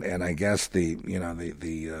today, and I guess we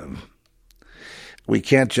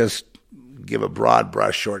can't just give a broad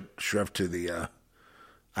brush short shrift to the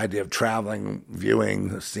idea of traveling,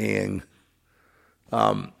 viewing, seeing.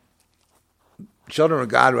 Children of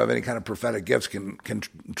God who have any kind of prophetic gifts can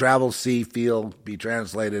travel, see, feel, be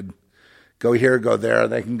translated, go here, go there.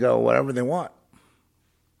 They can go whatever they want.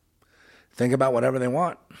 Think about whatever they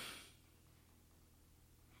want.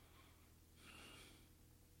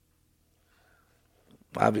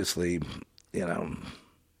 Obviously,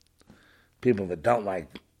 people that don't like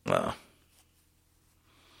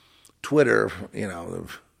Twitter, they're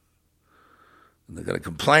going to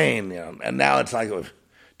complain, and now it's like,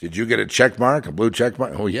 did you get a check mark, a blue check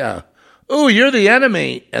mark? Oh, yeah. Oh, you're the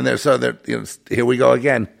enemy. And here we go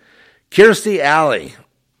again. Kirstie Alley,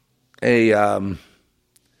 a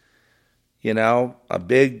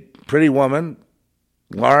big, pretty woman,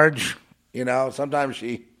 large, sometimes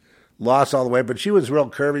she lost all the weight, but she was real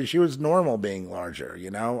curvy. She was normal being larger,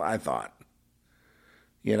 I thought.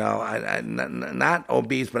 Not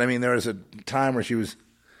obese, but there was a time where she was,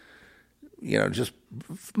 just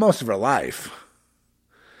most of her life.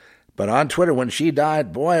 But on Twitter, when she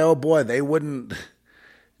died, boy, oh boy, they wouldn't,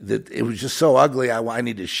 it was just so ugly, I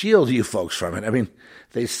need to shield you folks from it.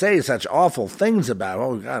 They say such awful things about her.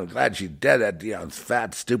 Oh, God, I'm glad she's dead, that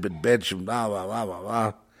fat, stupid bitch, and blah, blah, blah, blah,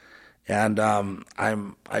 blah. And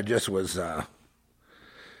I just was,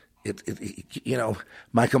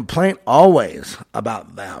 my complaint always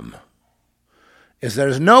about them is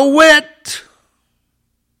there's no wit,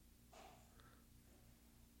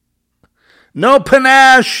 no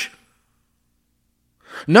panache,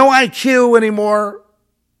 no IQ anymore,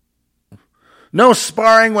 no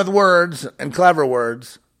sparring with words and clever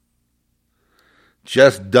words,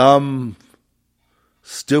 just dumb,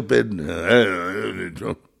 stupid.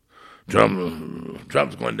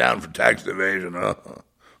 Trump's going down for tax evasion.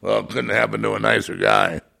 Well, it couldn't happen to a nicer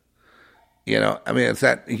guy. It's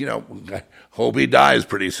that, hope he dies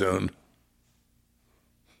pretty soon.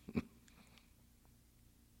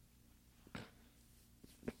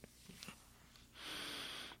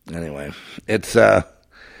 Anyway, it's,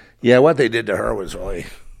 what they did to her was really,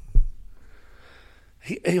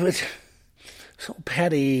 he was so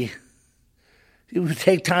petty. You would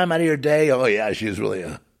take time out of your day. Oh, yeah, she's really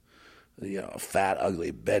a fat,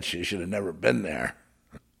 ugly bitch. She should have never been there.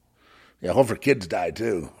 Yeah, hope her kids die,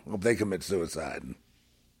 too. Hope they commit suicide.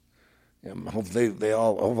 Hopefully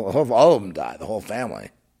hope all of them die, the whole family.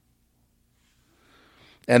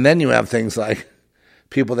 And then you have things like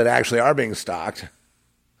people that actually are being stalked,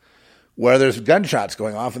 where there's gunshots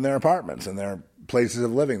going off in their apartments and their places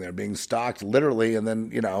of living. They're being stalked literally, and then,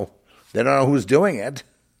 they don't know who's doing it.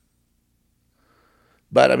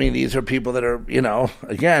 But, I mean, these are people that are,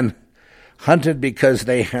 again, hunted because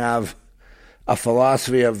they have a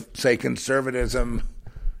philosophy of, say, conservatism,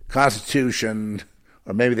 Constitution,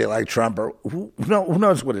 or maybe they like Trump, or who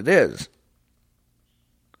knows what it is.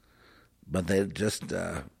 But they just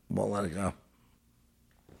won't let it go.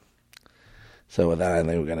 So with that, I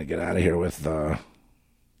think we're going to get out of here with,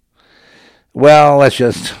 let's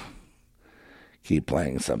just keep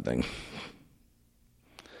playing something.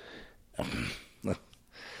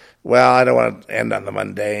 Well, I don't want to end on the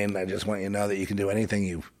mundane. I just want you to know that you can do anything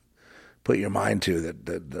you put your mind to,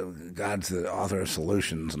 that God's the author of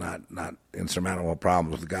solutions, not insurmountable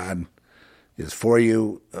problems. God is for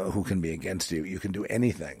you. Who can be against you? You can do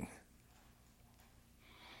anything.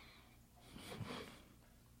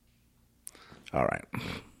 All right.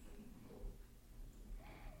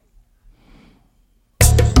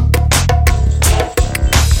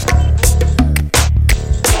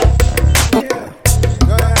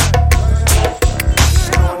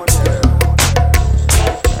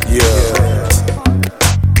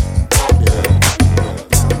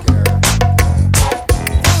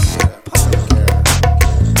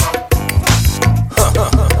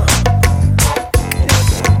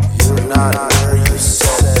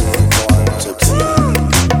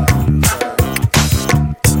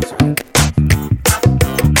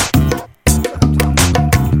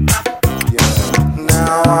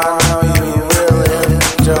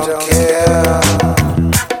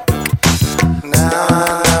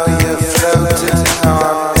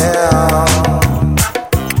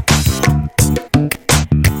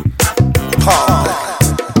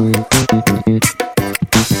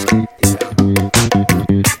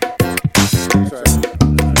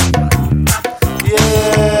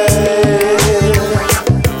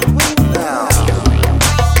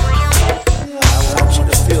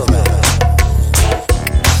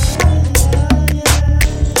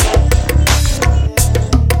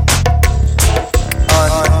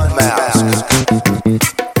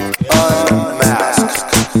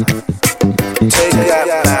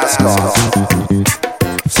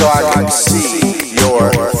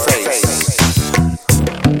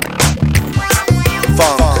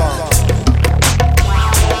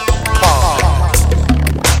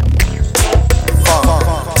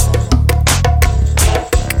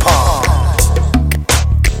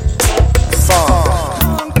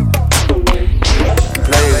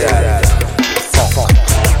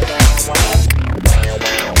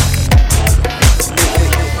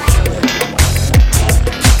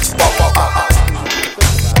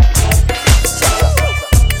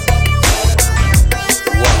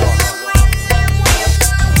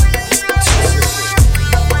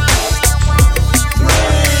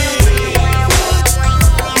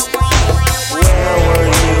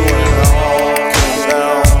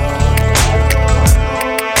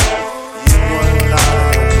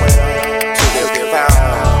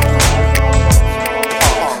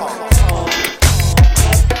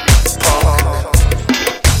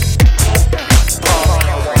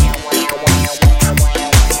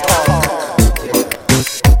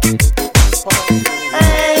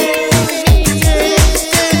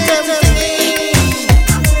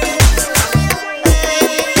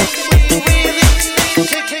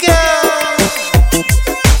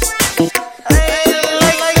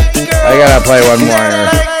 Play one more here.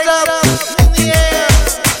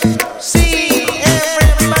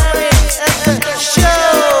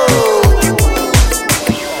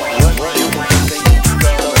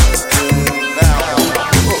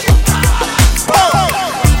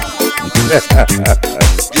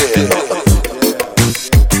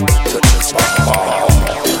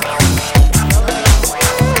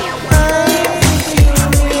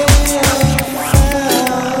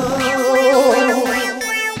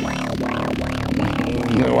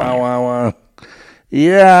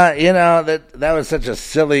 Yeah, that was such a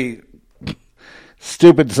silly,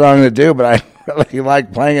 stupid song to do, but I really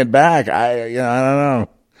like playing it back. I don't know.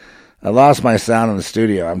 I lost my sound in the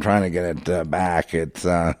studio. I'm trying to get it back. It's,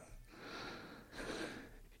 I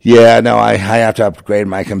have to upgrade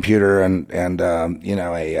my computer and a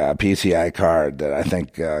PCI card that I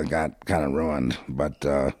think got kind of ruined. But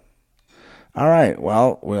all right,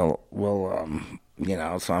 well, we'll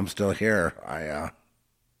so I'm still here.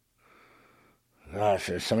 Gosh,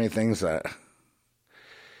 there's so many things that,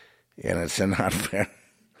 and it's not fair.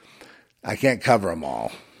 I can't cover them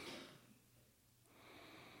all.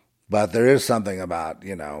 But there is something about,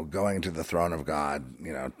 going to the throne of God,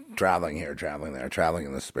 traveling here, traveling there, traveling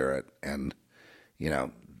in the Spirit, and,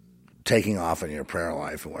 taking off in your prayer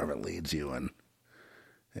life and wherever it leads you. And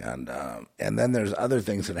then there's other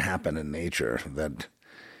things that happen in nature that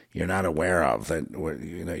you're not aware of, that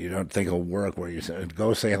you don't think will work, where you say,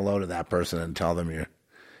 go say hello to that person and tell them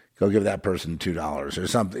go give that person $2 or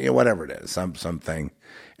something, whatever it is, something.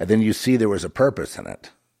 And then you see there was a purpose in it.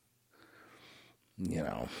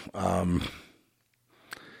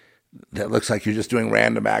 That looks like you're just doing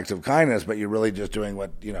random acts of kindness, but you're really just doing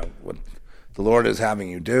what the Lord is having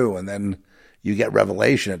you do. And then you get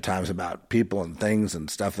revelation at times about people and things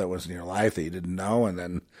and stuff that was in your life that you didn't know. And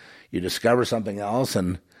then you discover something else,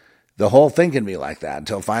 and the whole thing can be like that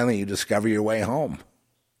until finally you discover your way home.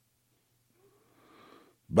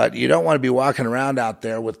 But you don't want to be walking around out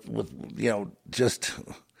there with just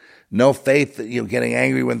no faith, that you're getting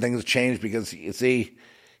angry when things change, because you see,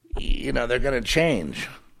 they're going to change.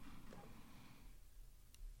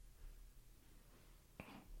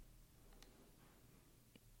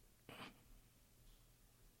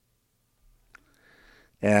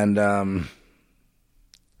 And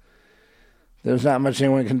there's not much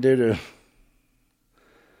anyone can do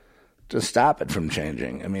to stop it from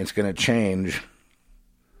changing. I mean, it's going to change,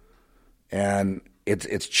 and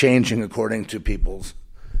it's changing according to people's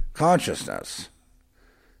consciousness.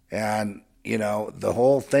 And, the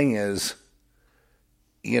whole thing is,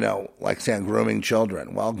 like saying grooming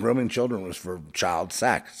children. Well, grooming children was for child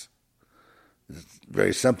sex. It's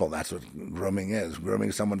very simple. That's what grooming is.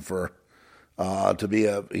 Grooming someone for to be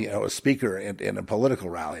a speaker in a political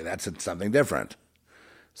rally. That's something different.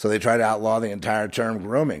 So they try to outlaw the entire term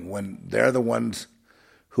grooming when they're the ones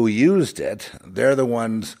who used it. They're the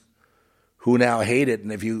ones who now hate it.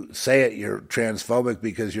 And if you say it, you're transphobic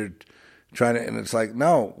because you're trying to, and it's like,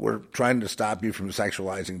 no, we're trying to stop you from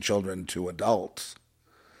sexualizing children to adults,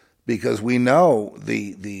 because we know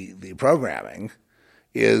the programming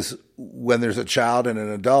is when there's a child and an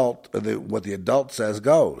adult, what the adult says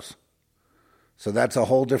goes. So that's a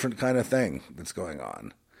whole different kind of thing that's going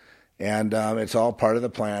on. And it's all part of the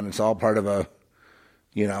plan. It's all part of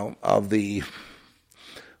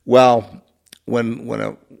when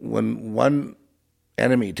one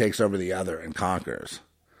enemy takes over the other and conquers,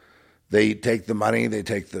 they take the money, they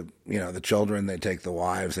take the children, they take the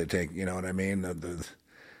wives, they take, what I mean?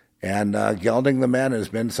 And gelding the men has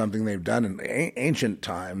been something they've done in ancient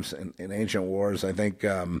times, in ancient wars. I think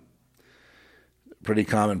pretty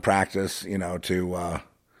common practice, to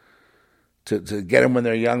get them when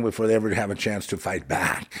they're young before they ever have a chance to fight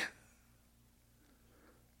back.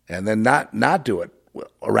 And then not do it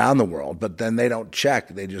around the world, but then they don't check.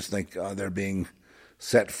 They just think they're being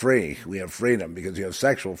set free. We have freedom because you have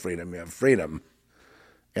sexual freedom. You have freedom.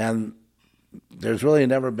 And there's really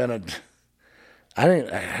never been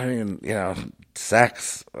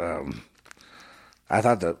sex. I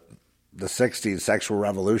thought the 60s sexual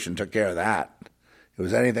revolution took care of that. It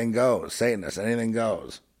was anything goes. Satanists, anything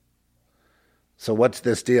goes. So what's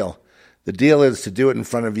this deal? The deal is to do it in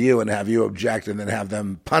front of you and have you object and then have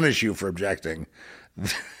them punish you for objecting.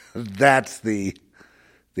 That's the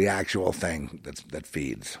actual thing that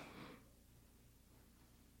feeds.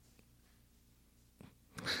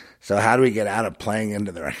 So how do we get out of playing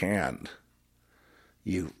into their hand?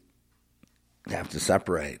 You have to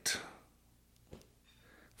separate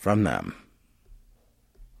from them.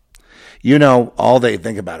 All they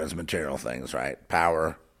think about is material things, right?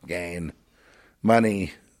 Power, gain,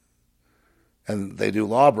 money, and they do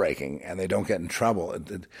law breaking and they don't get in trouble.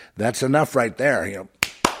 That's enough right there.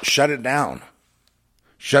 Shut it down.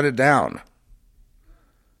 Shut it down.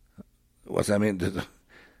 What's that mean?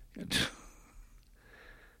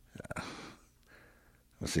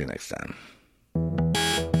 We'll see you next time.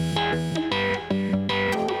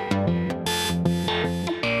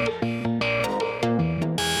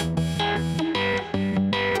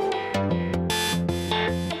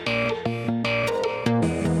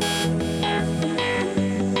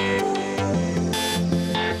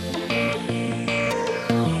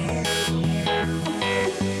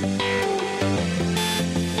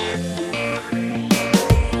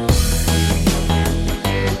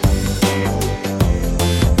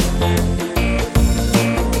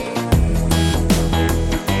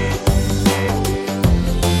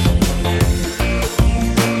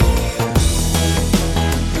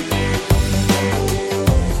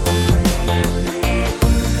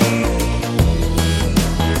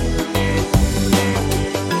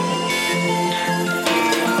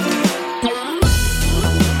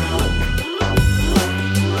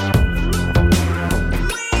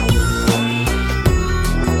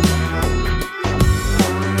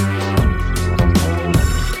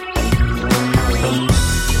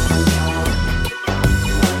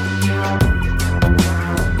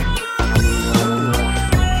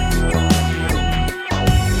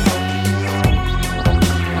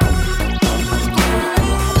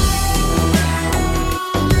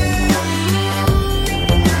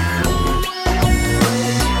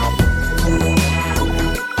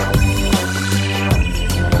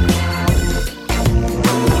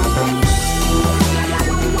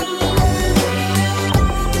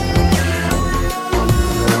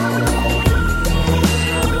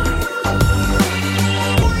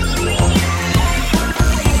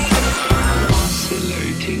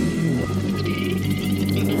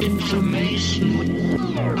 information.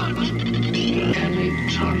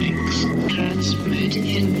 Electronics transmit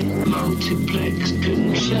in multiplex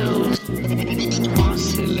controls.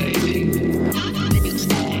 Oscillating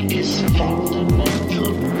is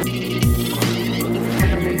fundamental.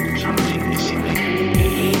 Electronics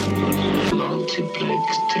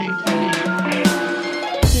multiplex tape.